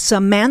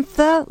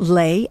Samantha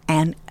Lay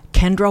and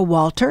Kendra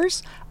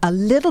Walters. A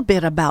little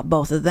bit about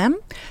both of them.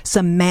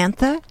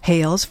 Samantha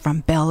hails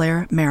from Bel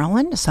Air,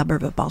 Maryland, a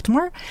suburb of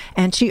Baltimore,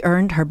 and she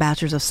earned her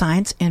Bachelor's of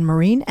Science in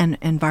Marine and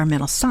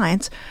Environmental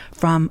Science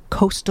from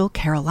Coastal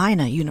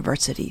Carolina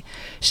University.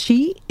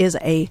 She is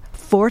a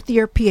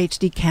fourth-year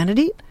PhD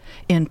candidate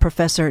in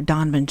Professor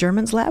Donovan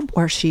German's lab,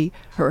 where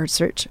her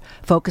research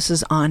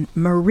focuses on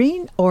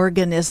marine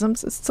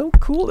organisms. It's so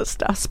cool, this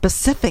stuff.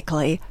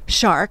 Specifically,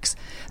 sharks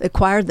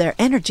acquired their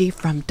energy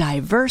from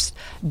diverse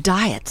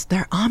diets.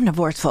 They're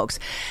omnivores, folks,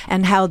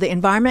 and how the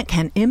environment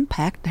can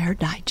impact their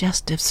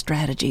digestive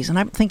strategies. And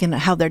I'm thinking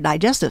how their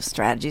digestive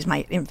strategies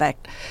might, in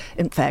fact,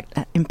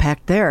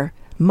 impact their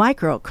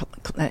micro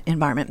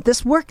environment.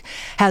 This work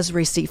has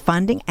received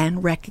funding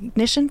and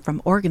recognition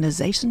from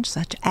organizations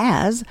such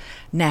as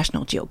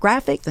National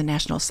Geographic, the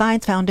National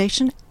Science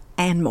Foundation,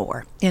 and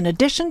more. In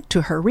addition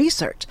to her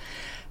research,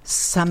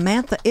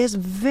 Samantha is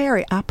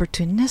very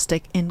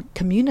opportunistic in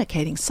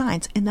communicating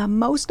science in the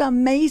most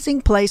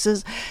amazing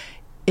places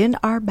in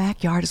our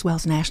backyard, as well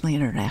as nationally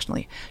and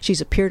internationally.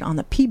 She's appeared on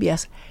the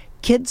PBS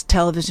kids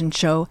television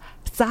show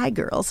Sci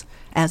Girls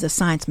as a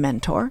science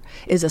mentor,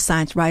 is a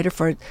science writer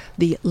for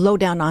the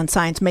Lowdown on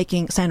Science,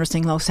 making Sandra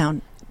Sing Low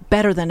sound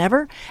better than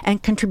ever,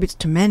 and contributes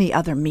to many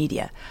other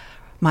media.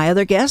 My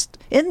other guest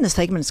in the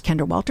segment is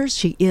Kendra Walters.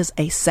 She is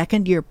a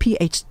second-year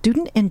PhD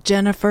student in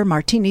Jennifer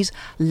Martini's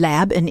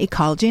lab in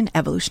ecology and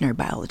evolutionary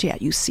biology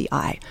at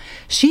UCI.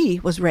 She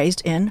was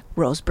raised in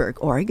Roseburg,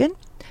 Oregon,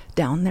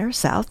 down there,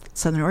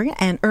 southern Oregon,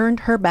 and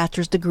earned her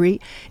bachelor's degree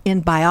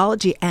in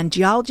biology and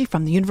geology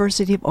from the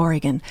University of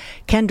Oregon.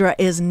 Kendra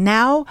is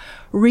now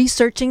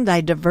researching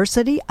the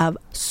diversity of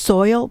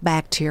soil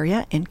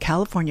bacteria in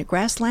California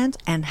grasslands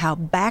and how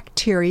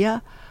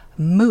bacteria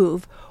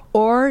move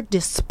or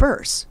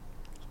disperse,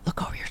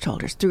 look over your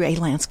shoulders, through a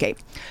landscape.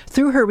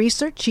 Through her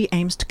research, she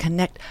aims to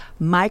connect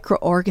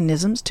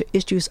microorganisms to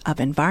issues of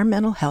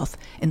environmental health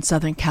in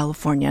Southern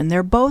California. And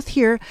they're both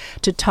here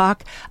to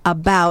talk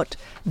about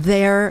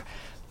their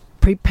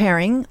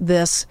preparing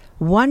this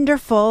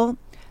wonderful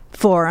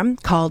forum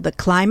called the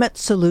Climate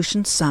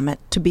Solutions Summit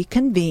to be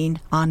convened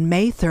on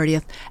May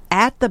 30th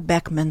at the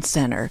Beckman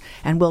Center.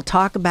 And we'll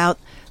talk about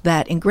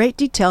that in great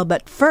detail.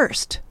 But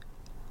first,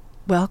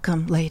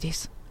 welcome,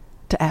 ladies,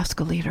 to Ask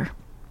a Leader.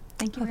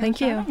 Thank you. Thank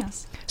you.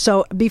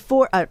 So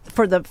before,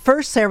 for the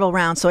first several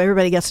rounds, so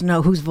everybody gets to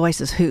know whose voice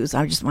is whose,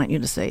 I just want you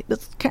to say,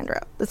 this is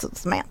Kendra, this is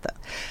Samantha.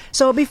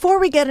 So before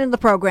we get into the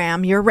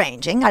program you're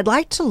arranging, I'd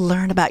like to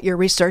learn about your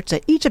research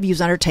that each of you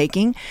is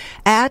undertaking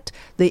at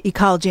the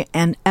Ecology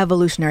and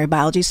Evolutionary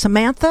Biology.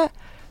 Samantha,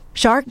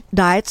 shark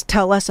diets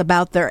tell us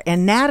about their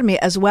anatomy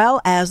as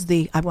well as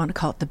I want to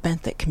call it the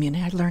benthic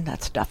community. I learned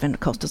that stuff in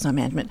coastal zone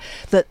management.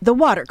 The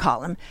water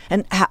column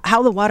and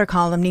how the water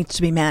column needs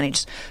to be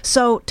managed.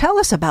 So tell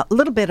us a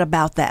little bit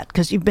about that,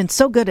 because you've been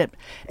so good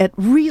at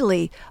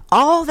really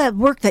all that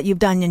work that you've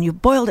done, and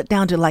you've boiled it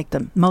down to like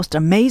the most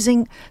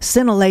amazing,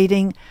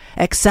 scintillating,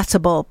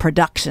 accessible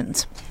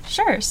productions.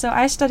 Sure. So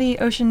I study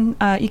ocean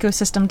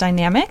ecosystem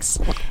dynamics,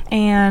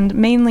 and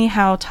mainly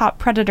how top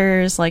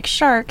predators like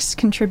sharks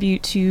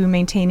contribute to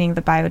maintaining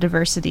the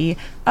biodiversity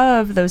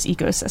of those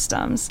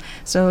ecosystems.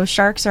 So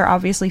sharks are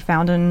obviously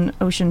found in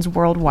oceans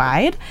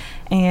worldwide,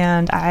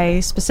 and I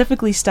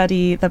specifically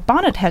study the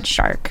bonnethead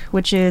shark,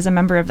 which is a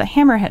member of the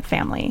hammerhead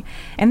family.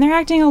 And they're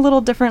acting a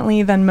little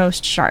differently than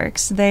most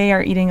sharks. They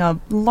are eating a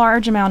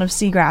large amount of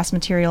seagrass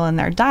material in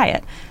their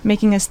diet,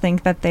 making us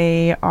think that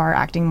they are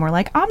acting more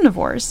like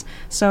omnivores.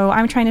 So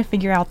I'm trying to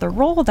figure out the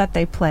role that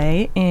they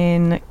play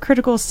in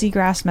critical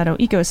seagrass meadow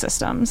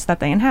ecosystems that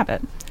they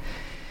inhabit.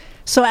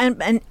 So,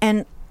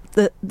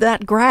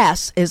 that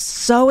grass is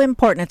so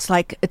important.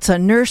 It's a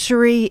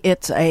nursery,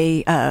 it's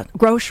a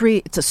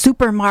grocery, it's a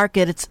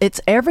supermarket,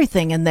 it's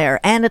everything in there.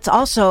 And it's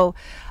also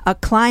a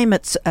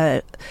climate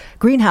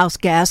greenhouse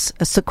gas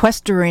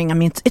sequestering. I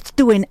mean,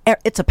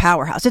 it's a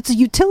powerhouse. It's a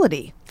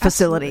utility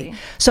facility. Absolutely.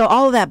 So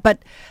all of that,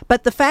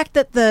 but the fact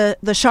that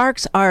the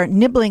sharks are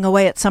nibbling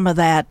away at some of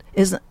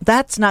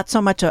that's not so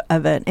much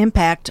of an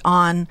impact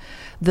on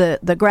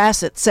the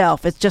grass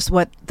itself. It's just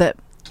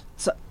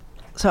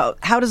So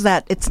how does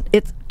that,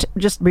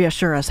 just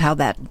reassure us how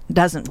that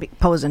doesn't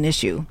pose an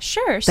issue?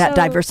 Sure. That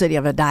diversity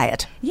of a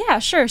diet. Yeah,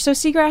 sure. So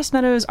seagrass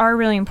meadows are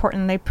really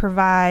important. They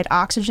provide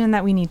oxygen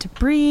that we need to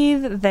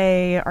breathe.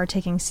 They are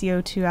taking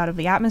CO2 out of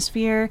the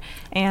atmosphere.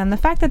 And the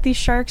fact that these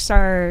sharks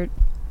are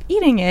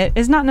eating it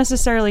is not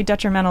necessarily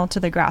detrimental to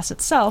the grass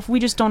itself. We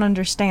just don't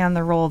understand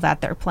the role that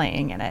they're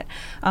playing in it.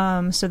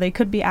 So they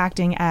could be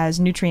acting as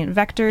nutrient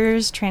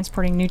vectors,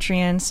 transporting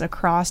nutrients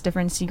across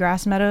different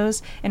seagrass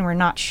meadows, and we're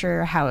not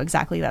sure how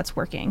exactly that's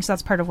working. So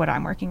that's part of what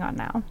I'm working on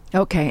now.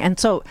 Okay, and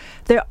so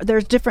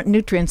there's different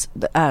nutrients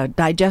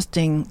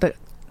digesting the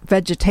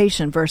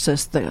vegetation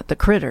versus the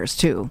critters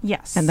too.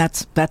 Yes. And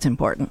that's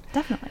important.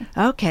 Definitely.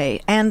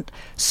 Okay, and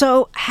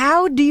so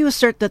how do you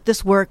assert that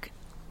this work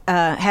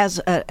has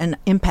an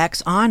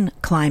impacts on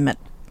climate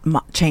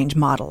change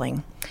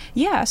modeling?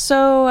 Yeah,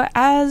 so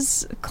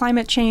as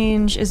climate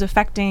change is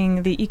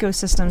affecting the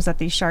ecosystems that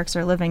these sharks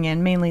are living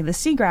in, mainly the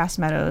seagrass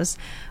meadows,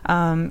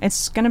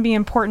 it's going to be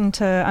important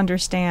to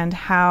understand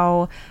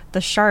how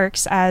the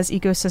sharks, as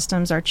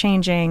ecosystems are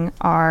changing,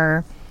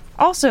 are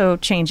also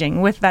changing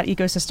with that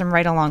ecosystem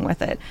right along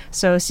with it.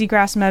 So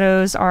seagrass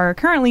meadows are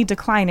currently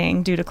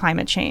declining due to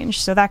climate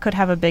change. So that could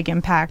have a big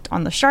impact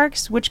on the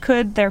sharks, which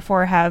could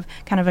therefore have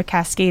kind of a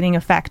cascading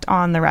effect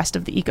on the rest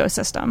of the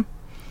ecosystem.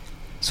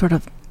 Sort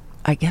of,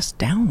 I guess,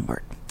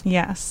 downward.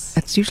 Yes.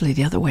 It's usually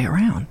the other way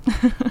around,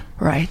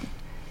 right?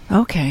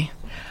 Okay.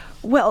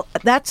 Well,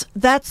 that's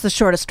the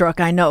shortest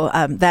stroke I know.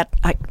 That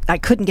I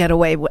couldn't get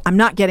away with. I'm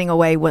not getting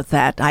away with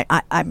that.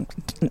 I'm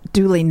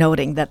duly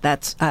noting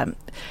that's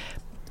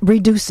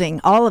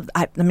reducing all of.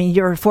 I mean,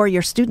 you're a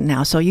 4-year student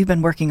now, so you've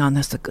been working on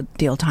this a good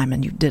deal of time,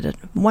 and you did a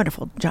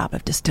wonderful job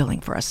of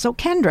distilling for us. So,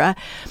 Kendra,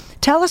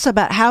 tell us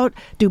about how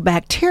do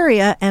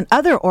bacteria and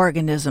other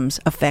organisms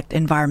affect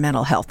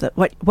environmental health?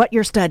 What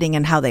you're studying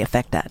and how they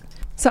affect that.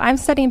 So I'm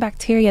studying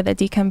bacteria that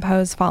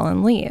decompose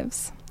fallen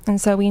leaves. And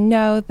so we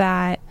know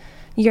that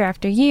year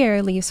after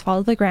year, leaves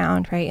fall to the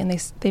ground, right, and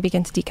they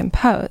begin to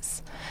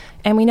decompose.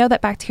 And we know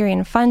that bacteria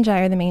and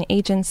fungi are the main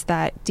agents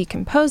that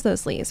decompose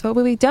those leaves. But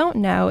what we don't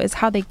know is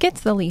how they get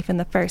to the leaf in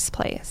the first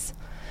place.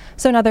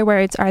 So in other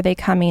words, are they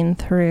coming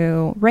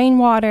through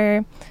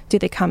rainwater? Do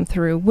they come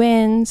through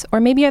winds? Or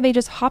maybe are they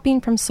just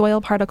hopping from soil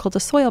particle to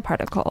soil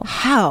particle?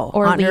 How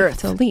or on leaf earth?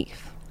 to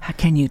leaf? How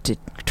can you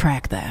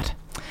track that?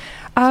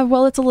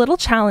 Well, it's a little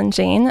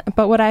challenging,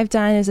 but what I've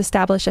done is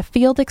establish a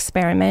field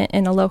experiment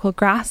in a local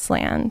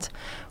grassland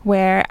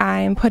where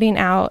I'm putting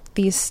out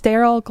these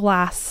sterile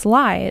glass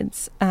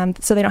slides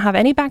so they don't have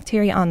any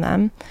bacteria on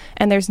them,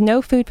 and there's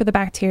no food for the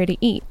bacteria to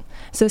eat.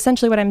 So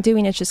essentially what I'm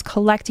doing is just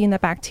collecting the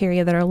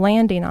bacteria that are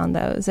landing on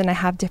those, and I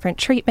have different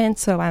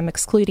treatments, so I'm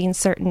excluding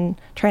certain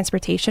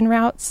transportation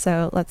routes,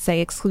 so let's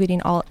say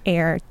excluding all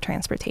air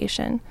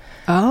transportation.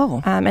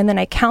 Oh. And then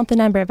I count the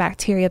number of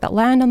bacteria that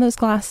land on those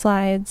glass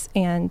slides,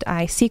 and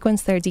I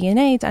sequence their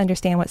DNA to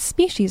understand what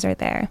species are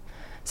there,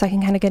 so I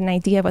can kind of get an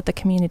idea of what the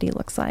community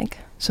looks like.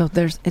 So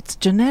it's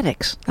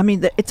genetics. I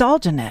mean, it's all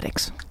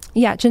genetics.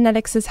 Yeah,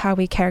 genetics is how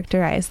we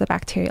characterize the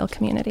bacterial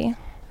community.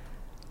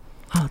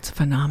 Oh, it's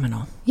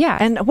phenomenal. Yeah.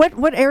 And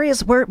what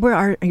areas, where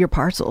are your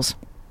parcels?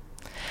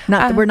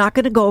 We're not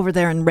going to go over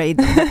there and raid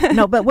them.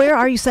 No, but where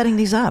are you setting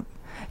these up?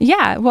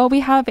 Yeah, well,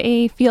 we have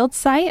a field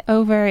site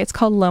it's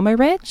called Loma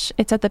Ridge.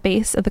 It's at the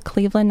base of the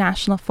Cleveland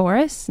National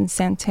Forest in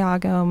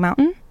Santiago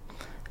Mountain.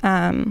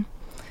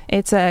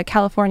 It's a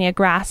California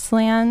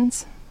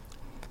grassland.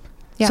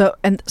 Yeah.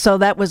 So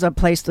that was a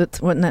place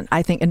that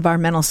I think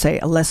environmentalists say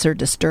a lesser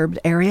disturbed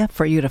area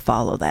for you to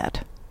follow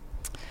that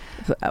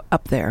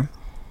up there.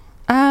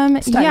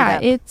 Yeah,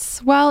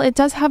 it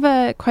does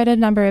have quite a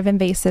number of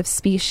invasive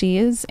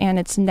species, and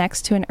it's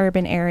next to an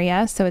urban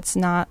area, so it's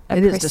not a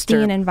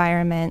pristine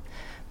environment.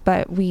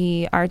 But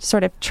we are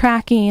sort of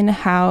tracking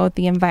how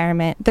the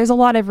environment. There's a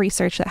lot of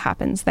research that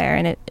happens there,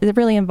 and it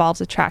really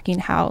involves tracking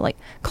how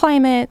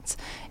climate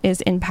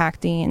is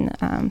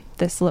impacting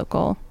this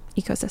local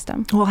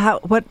ecosystem.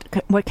 Well,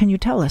 what can you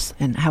tell us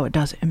and how it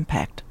does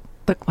impact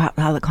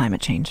how the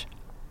climate change?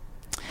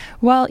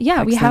 Well,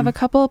 yeah, we have a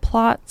couple of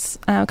plots,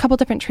 a couple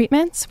different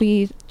treatments.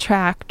 We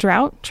track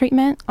drought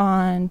treatment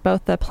on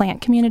both the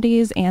plant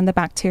communities and the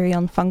bacterial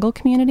and fungal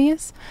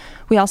communities.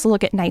 We also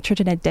look at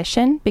nitrogen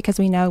addition because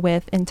we know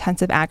with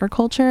intensive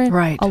agriculture,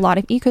 a lot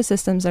of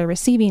ecosystems are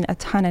receiving a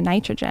ton of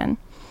nitrogen.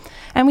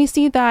 And we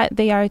see that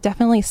they are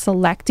definitely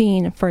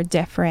selecting for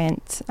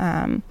different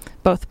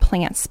both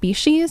plant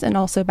species and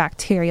also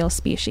bacterial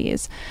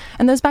species.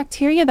 And those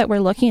bacteria that we're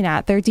looking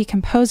at, they're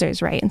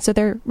decomposers, right? And so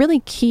they're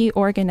really key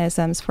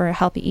organisms for a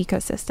healthy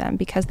ecosystem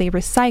because they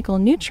recycle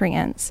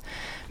nutrients,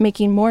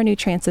 making more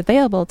nutrients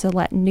available to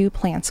let new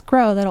plants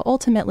grow that'll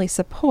ultimately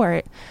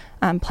support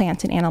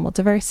plant and animal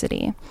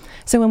diversity.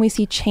 So when we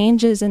see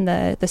changes in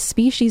the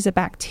species of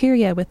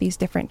bacteria with these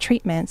different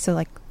treatments,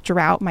 so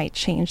drought might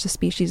change the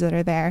species that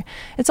are there,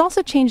 it's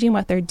also changing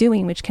what they're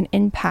doing, which can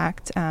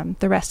impact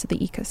the rest of the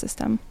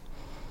ecosystem.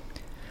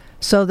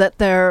 So that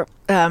they're,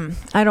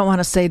 I don't want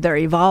to say they're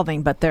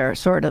evolving, but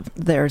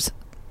there's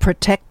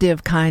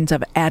protective kinds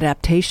of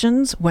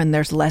adaptations when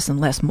there's less and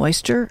less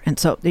moisture. And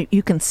so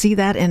you can see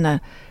that in a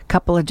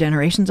couple of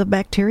generations of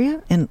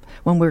bacteria and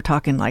when we're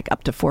talking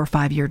up to 4 or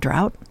 5 year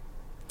drought.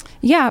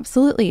 Yeah,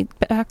 absolutely.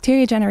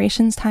 Bacteria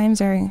generations times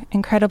are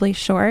incredibly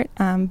short,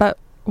 but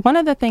one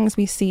of the things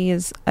we see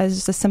is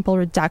just a simple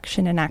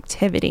reduction in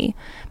activity.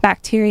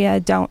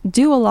 Bacteria don't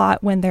do a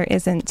lot when there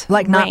isn't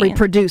not rain.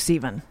 Reproduce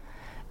even.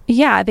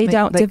 Yeah, they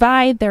don't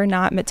divide. They're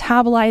not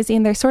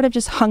metabolizing. They're sort of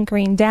just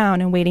hunkering down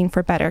and waiting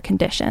for better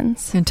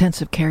conditions.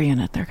 Intensive care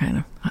unit. They're kind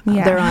of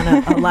they're on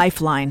a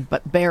lifeline,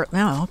 but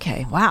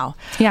okay, wow.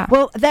 Yeah.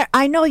 Well,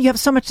 I know you have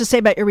so much to say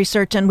about your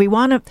research, and we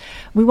want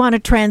to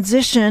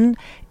transition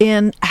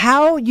in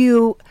how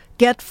you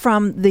get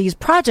from these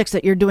projects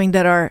that you're doing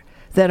that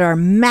are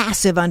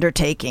massive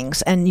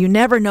undertakings, and you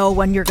never know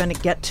when you're going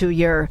to get to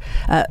your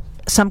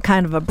some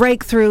kind of a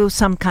breakthrough,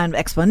 some kind of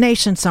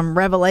explanation, some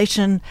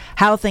revelation,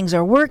 how things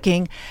are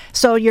working.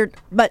 So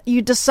but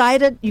you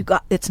decided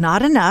it's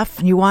not enough.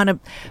 You want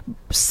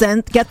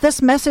to get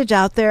this message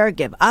out there,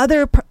 give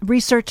other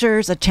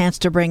researchers a chance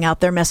to bring out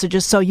their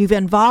messages. So you've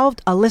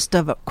involved a list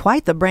of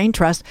quite the brain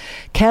trust: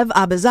 Kev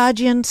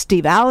Abizagian,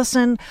 Steve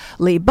Allison,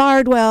 Lee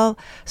Bardwell,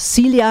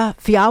 Celia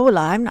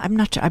Fiaula, I'm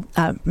not sure,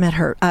 I met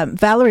her,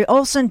 Valerie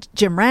Olson,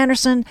 Jim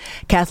Randerson,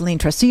 Kathleen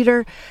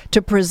Tressiter,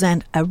 to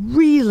present a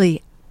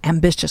really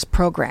ambitious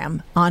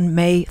program on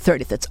May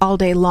 30th. It's all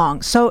day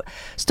long. So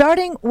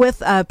starting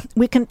with,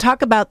 we can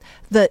talk about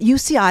the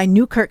UCI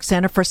Newkirk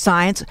Center for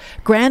Science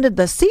granted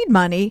the seed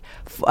money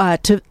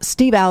to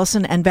Steve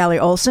Allison and Valerie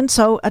Olson.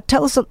 So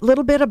tell us a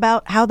little bit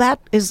about how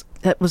that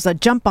was a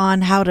jump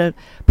on how to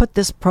put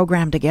this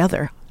program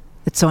together.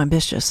 It's so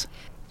ambitious.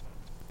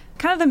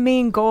 Kind of the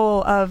main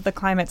goal of the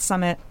Climate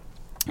Summit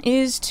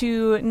is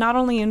to not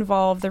only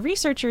involve the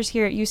researchers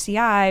here at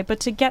UCI, but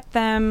to get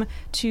them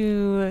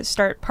to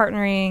start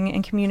partnering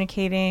and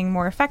communicating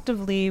more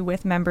effectively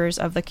with members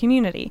of the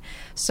community.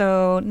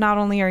 So not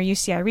only are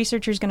UCI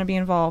researchers going to be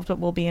involved, but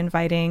we'll be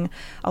inviting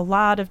a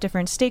lot of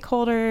different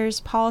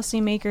stakeholders,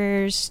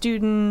 policymakers,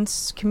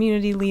 students,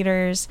 community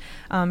leaders,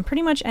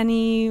 pretty much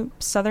any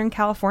Southern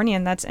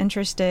Californian that's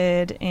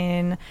interested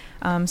in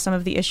some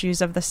of the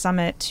issues of the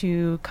summit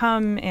to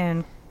come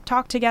and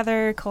talk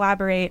together,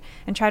 collaborate,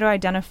 and try to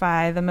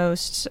identify the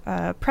most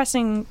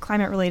pressing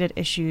climate-related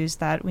issues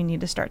that we need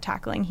to start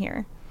tackling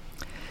here.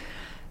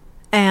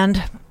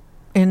 And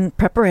in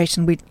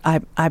preparation,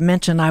 I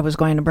mentioned I was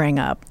going to bring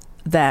up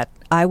that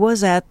I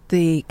was at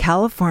the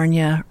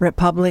California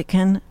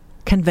Republican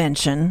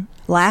Convention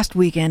last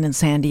weekend in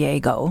San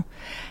Diego,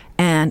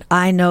 and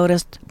I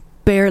noticed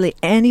barely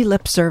any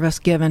lip service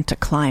given to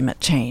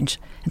climate change.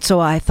 And so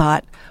I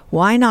thought,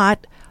 why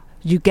not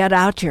you get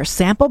out your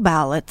sample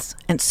ballots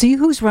and see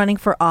who's running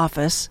for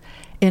office,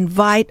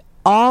 invite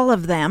all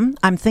of them.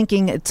 I'm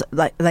thinking it's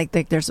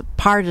like there's a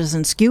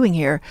partisan skewing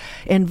here,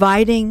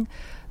 inviting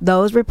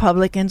those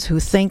Republicans who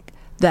think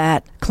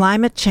that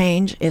climate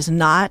change is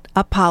not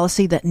a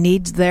policy that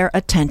needs their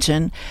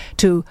attention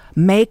to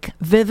make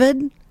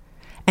vivid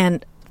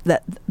and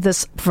that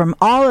this from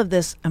all of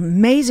this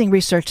amazing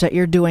research that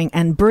you're doing,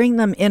 and bring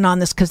them in on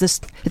this, because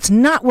it's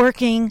not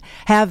working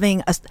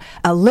having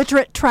a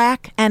literate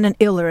track and an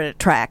illiterate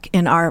track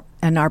in our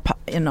in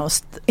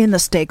the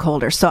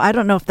stakeholders. So I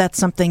don't know if that's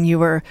something you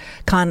were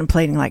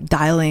contemplating, like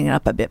dialing it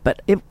up a bit,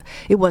 but it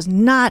was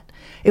not.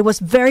 It was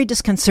very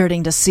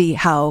disconcerting to see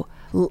how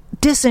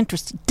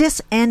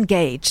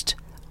disengaged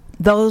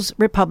those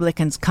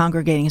Republicans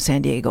congregating in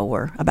San Diego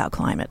were about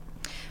climate.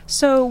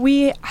 So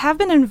we have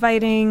been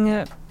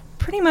inviting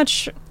pretty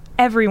much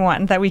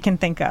everyone that we can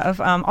think of,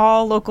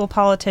 all local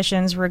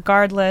politicians,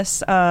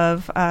 regardless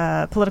of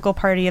political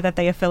party that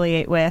they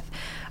affiliate with.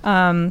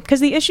 Because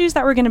the issues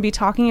that we're going to be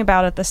talking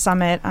about at the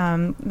summit,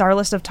 our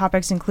list of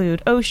topics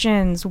include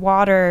oceans,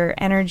 water,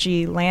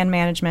 energy, land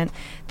management,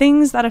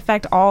 things that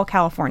affect all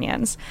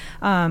Californians.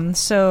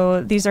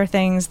 So these are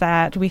things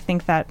that we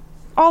think that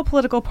all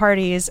political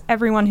parties,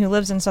 everyone who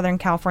lives in Southern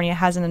California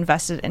has an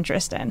invested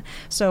interest in.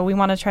 So we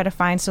want to try to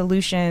find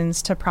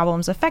solutions to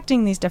problems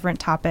affecting these different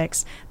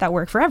topics that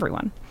work for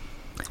everyone.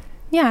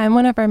 Yeah, and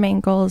one of our main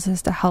goals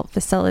is to help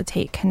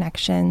facilitate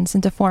connections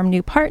and to form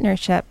new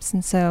partnerships.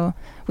 And so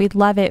we'd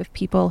love it if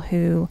people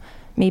who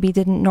maybe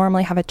didn't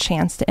normally have a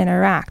chance to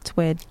interact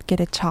would get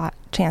a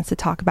chance to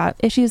talk about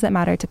issues that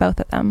matter to both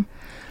of them.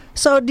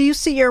 So do you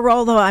see your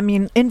role, though? I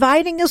mean,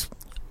 inviting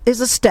is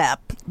a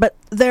step, but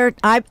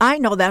I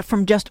know that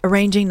from just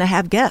arranging to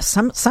have guests.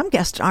 Some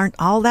guests aren't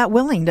all that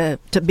willing to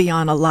be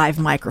on a live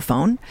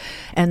microphone,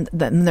 and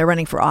then they're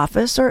running for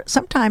office. Or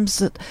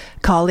sometimes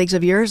colleagues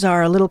of yours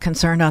are a little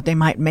concerned that they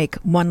might make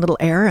one little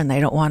error and they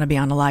don't want to be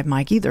on a live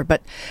mic either.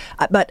 But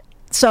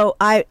so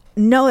I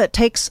know it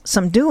takes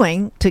some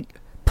doing to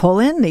pull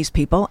in these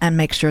people and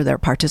make sure they're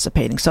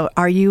participating. So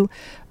are you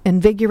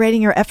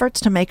invigorating your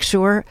efforts to make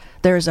sure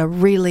there's a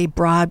really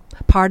broad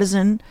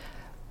partisan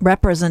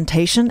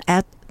representation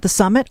at the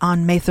summit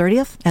on May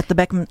 30th at the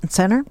Beckman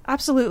Center?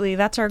 Absolutely,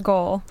 that's our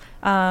goal.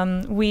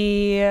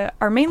 We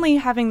are mainly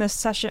having the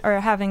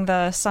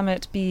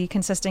summit be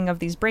consisting of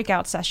these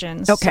breakout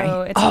sessions.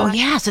 Okay. So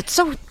yes, it's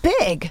so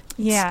big.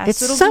 Yeah, it's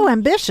so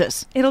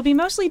ambitious. It'll be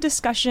mostly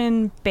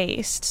discussion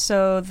based.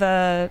 So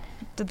the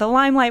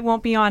limelight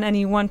won't be on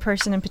any one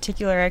person in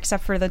particular,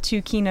 except for the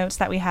two keynotes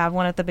that we have,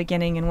 one at the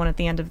beginning and one at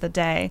the end of the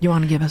day. You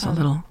want to give us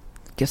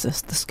gives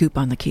us the scoop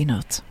on the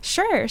keynotes.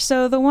 Sure.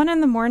 So the one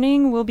in the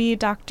morning will be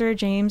Dr.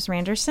 James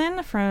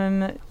Randerson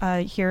from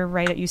here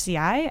right at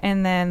UCI.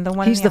 And then the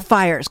one He's the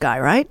fires guy,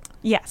 right?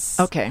 Yes.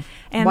 Okay.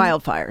 And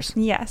wildfires.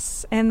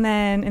 Yes. And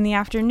then in the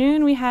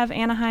afternoon, we have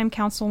Anaheim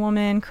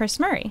Councilwoman Chris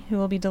Murray, who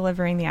will be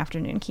delivering the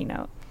afternoon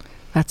keynote.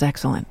 That's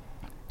excellent.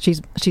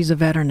 She's a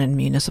veteran in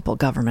municipal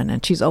government,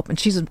 and she's open.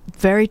 She's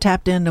very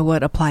tapped into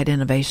what applied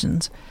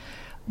innovations,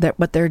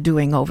 what they're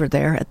doing over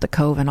there at the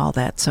Cove and all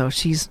that. So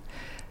she's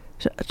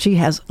she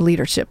has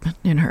leadership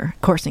in her,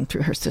 coursing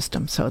through her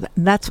system. So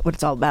that's what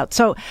it's all about.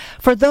 So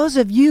for those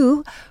of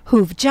you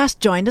who've just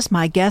joined us,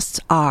 my guests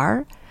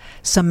are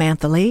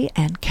Samantha Lee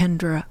and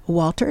Kendra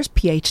Walters,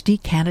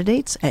 PhD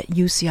candidates at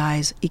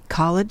UCI's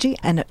Ecology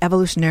and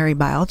Evolutionary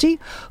Biology,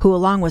 who,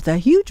 along with a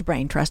huge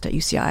brain trust at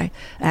UCI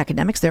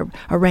academics, they're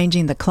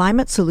arranging the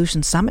Climate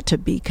Solutions Summit to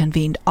be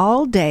convened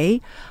all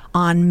day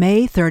on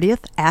May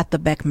 30th at the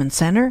Beckman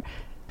Center.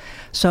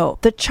 So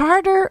the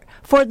charter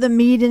for the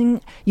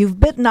meeting, you've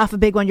bitten off a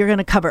big one. You're going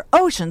to cover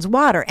oceans,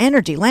 water,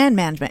 energy, land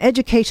management,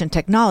 education,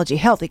 technology,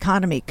 health,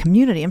 economy,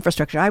 community,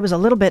 infrastructure. I was a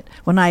little bit,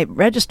 when I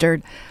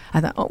registered,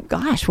 I thought, oh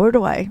gosh, where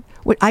do I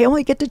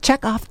only get to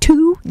check off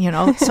 2,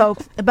 so,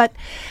 but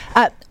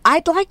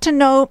I'd like to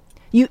know,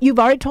 you've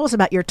already told us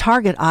about your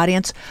target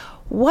audience.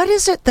 What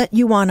is it that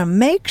you want to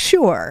make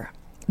sure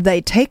they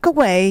take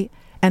away,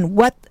 and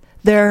what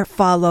their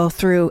follow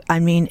through? I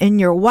mean, in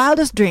your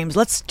wildest dreams,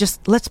 let's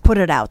put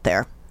it out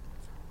there.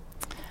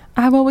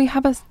 Well, we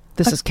have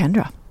This is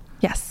Kendra.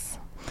 Yes.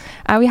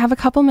 We have a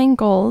couple main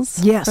goals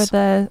for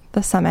the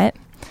summit.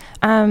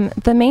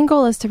 The main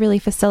goal is to really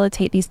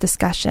facilitate these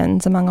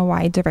discussions among a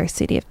wide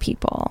diversity of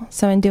people.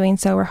 So in doing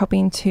so, we're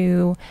hoping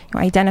to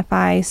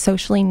identify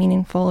socially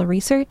meaningful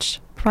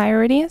research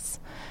priorities,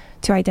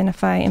 to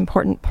identify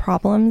important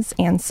problems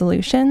and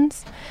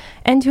solutions,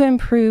 and to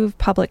improve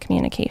public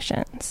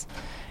communications.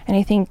 And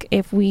I think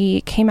if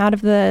we came out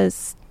of the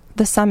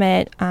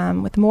summit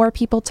with more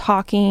people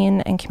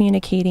talking and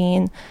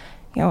communicating,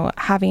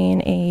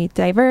 having a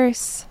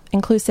diverse,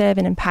 inclusive,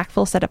 and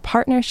impactful set of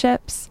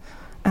partnerships,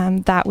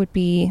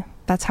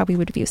 that's how we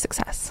would view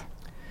success.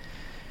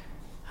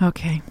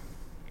 Okay.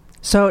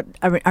 So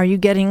are you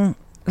getting...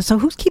 So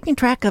who's keeping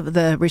track of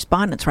the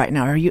respondents right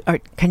now?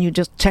 Can you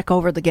just check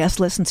over the guest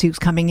list and see who's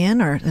coming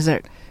in, or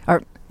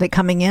are they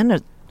coming in? Or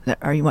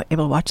are you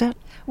able to watch that?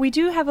 We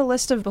do have a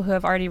list of people who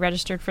have already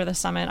registered for the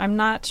summit. I'm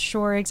not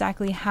sure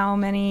exactly how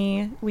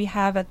many we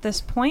have at this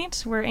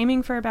point. We're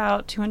aiming for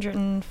about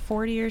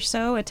 240 or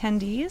so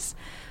attendees.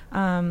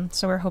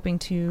 So we're hoping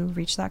to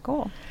reach that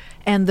goal.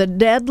 And the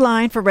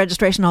deadline for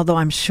registration, although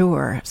I'm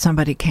sure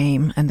somebody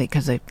came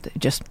because they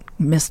just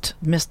missed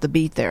the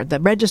beat there, the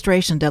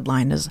registration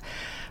deadline is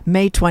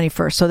May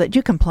 21st, so that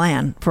you can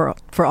plan for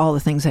all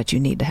the things that you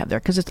need to have there.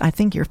 Because I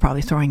think you're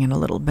probably throwing in a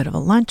little bit of a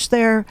lunch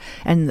there,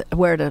 and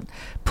where to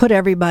put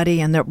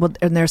everybody. And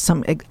there's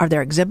some. Are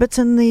there exhibits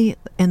in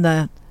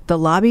the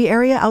lobby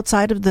area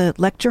outside of the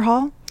lecture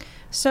hall?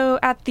 So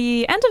at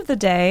the end of the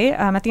day,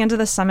 at the end of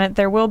the summit,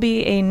 there will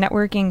be a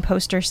networking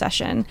poster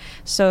session.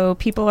 So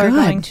people are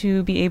going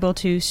to be able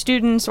to,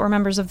 students or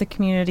members of the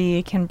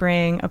community can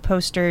bring a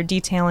poster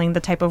detailing the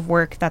type of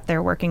work that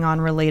they're working on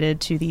related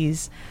to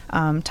these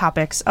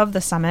topics of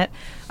the summit.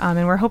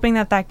 And we're hoping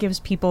that gives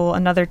people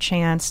another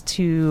chance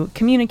to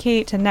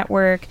communicate, to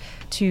network,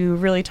 to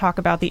really talk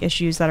about the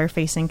issues that are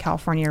facing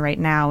California right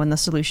now and the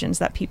solutions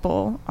that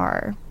people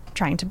are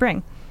trying to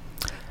bring.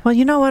 Well,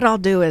 you know what I'll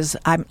do is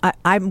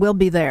I will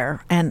be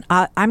there, and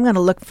I'm going to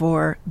look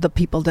for the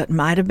people that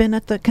might have been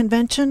at the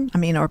convention. I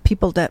mean, or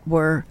people that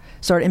were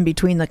sort of in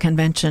between the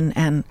convention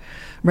and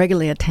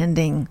regularly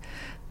attending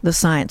the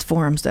science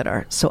forums that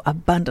are so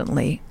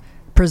abundantly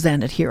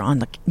presented here on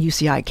the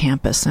UCI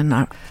campus. And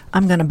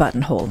I'm going to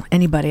buttonhole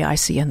anybody I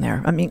see in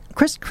there. I mean,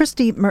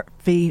 Christy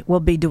Murphy will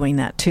be doing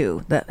that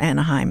too, the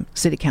Anaheim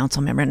City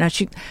Council member. Now, I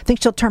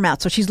think she'll term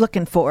out, so she's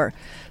looking for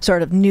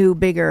sort of new,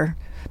 bigger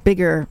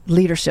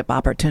leadership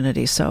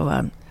opportunities.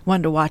 So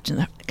wanted to watch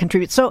and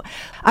contribute. So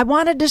I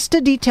wanted just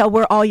to detail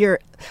where all your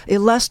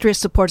illustrious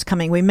support's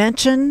coming. We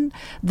mentioned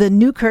the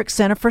Newkirk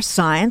Center for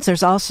Science.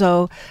 There's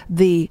also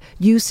the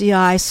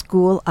UCI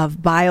School of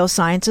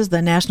Biosciences,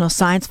 the National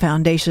Science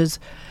Foundation's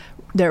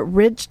their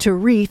Ridge to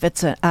Reef.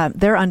 It's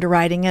they're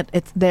underwriting it.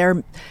 It's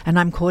their, and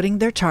I'm quoting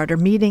their charter,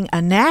 meeting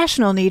a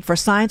national need for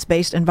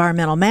science-based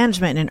environmental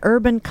management in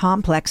urban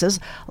complexes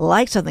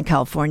like Southern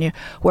California,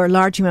 where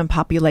large human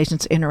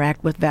populations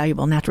interact with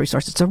valuable natural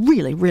resources. It's a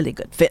really, really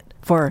good fit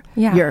for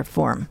your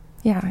forum.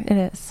 Yeah,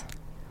 it is.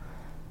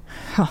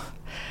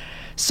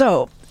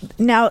 So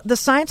now the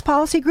science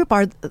policy group,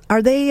 are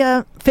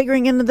they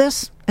figuring into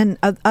this? And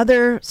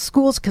other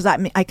schools, because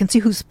I can see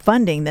who's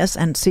funding this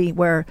and see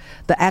where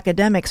the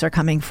academics are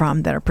coming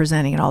from that are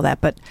presenting and all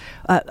that. But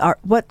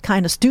what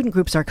kind of student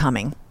groups are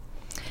coming?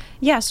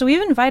 Yeah, so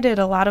we've invited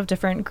a lot of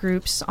different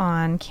groups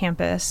on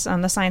campus.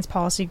 The science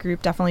policy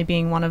group definitely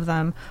being one of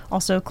them.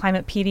 Also,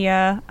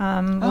 Climatepedia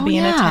will be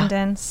in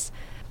attendance.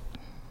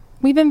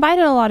 We've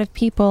invited a lot of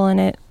people,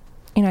 and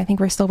I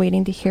think we're still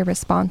waiting to hear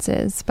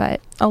responses.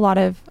 But a lot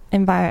of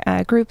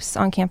groups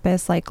on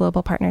campus like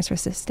Global Partners for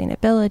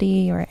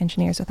Sustainability or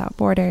Engineers Without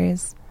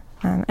Borders,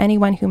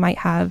 anyone who might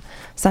have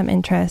some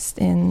interest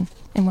in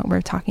what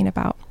we're talking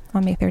about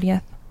on May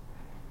 30th.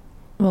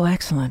 Well,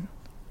 excellent.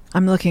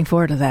 I'm looking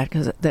forward to that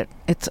because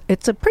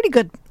it's a pretty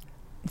good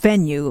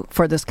venue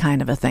for this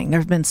kind of a thing. There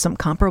have been some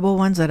comparable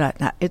ones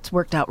that it's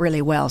worked out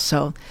really well.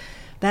 So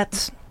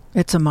it's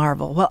a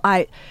marvel. Well,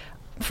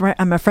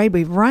 I'm afraid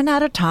we've run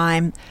out of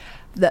time.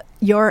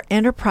 Your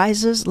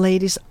enterprises,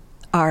 ladies,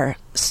 are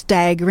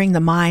staggering the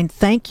mind.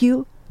 Thank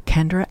you,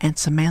 Kendra and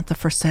Samantha,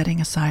 for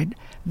setting aside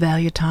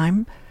value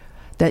time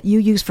that you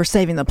use for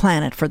saving the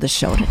planet for the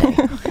show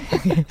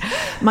today.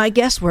 My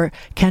guests were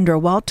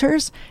Kendra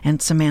Walters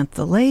and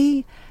Samantha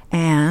Lee,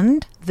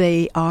 and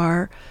they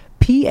are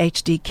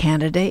PhD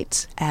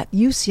candidates at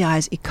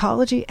UCI's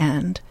Ecology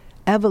and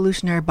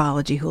Evolutionary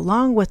Biology, who,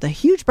 along with a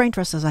huge brain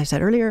trust, as I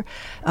said earlier,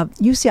 of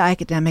UCI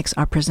academics,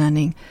 are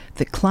presenting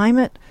the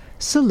Climate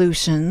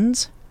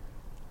Solutions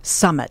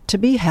Summit to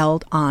be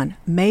held on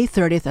May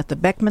 30th at the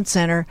Beckman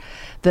Center.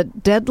 The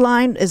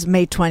deadline is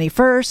May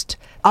 21st.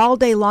 All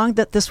day long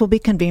that this will be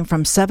convened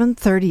from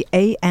 7:30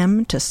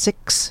 a.m. to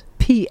 6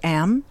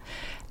 p.m.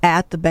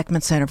 at the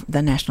Beckman Center for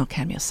the National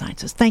Academy of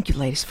Sciences. Thank you,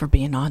 ladies, for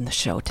being on the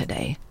show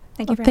today.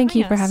 Thank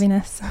you for having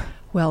us.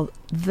 Well,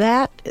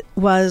 that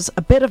was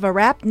a bit of a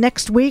wrap.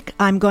 Next week,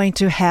 I'm going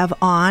to have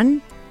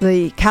on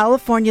the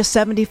California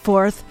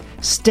 74th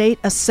State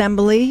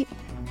Assembly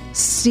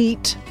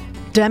seat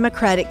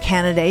Democratic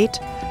candidate,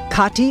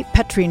 Kati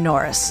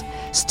Petri-Norris,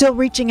 still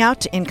reaching out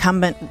to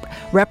incumbent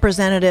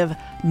Representative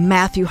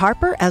Matthew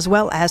Harper, as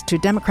well as to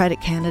Democratic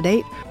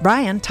candidate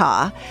Brian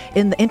Ta.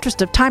 In the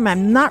interest of time,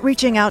 I'm not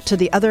reaching out to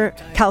the other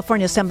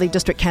California Assembly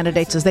District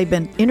candidates, as they've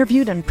been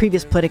interviewed in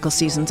previous political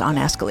seasons on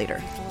Ask a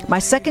Leader. My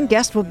second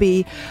guest will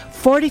be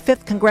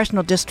 45th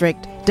Congressional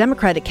District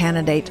Democratic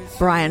candidate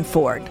Brian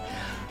Ford.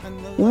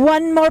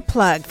 One more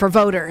plug for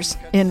voters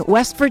in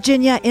West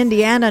Virginia,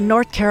 Indiana,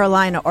 North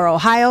Carolina, or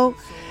Ohio.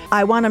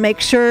 I want to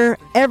make sure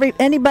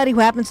anybody who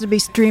happens to be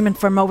streaming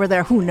from over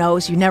there, who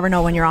knows, you never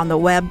know when you're on the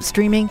web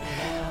streaming,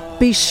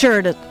 be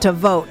sure to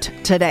vote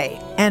today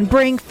and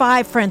bring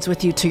 5 friends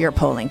with you to your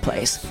polling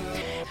place.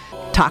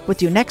 Talk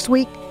with you next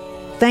week.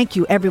 Thank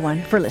you,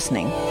 everyone, for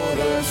listening.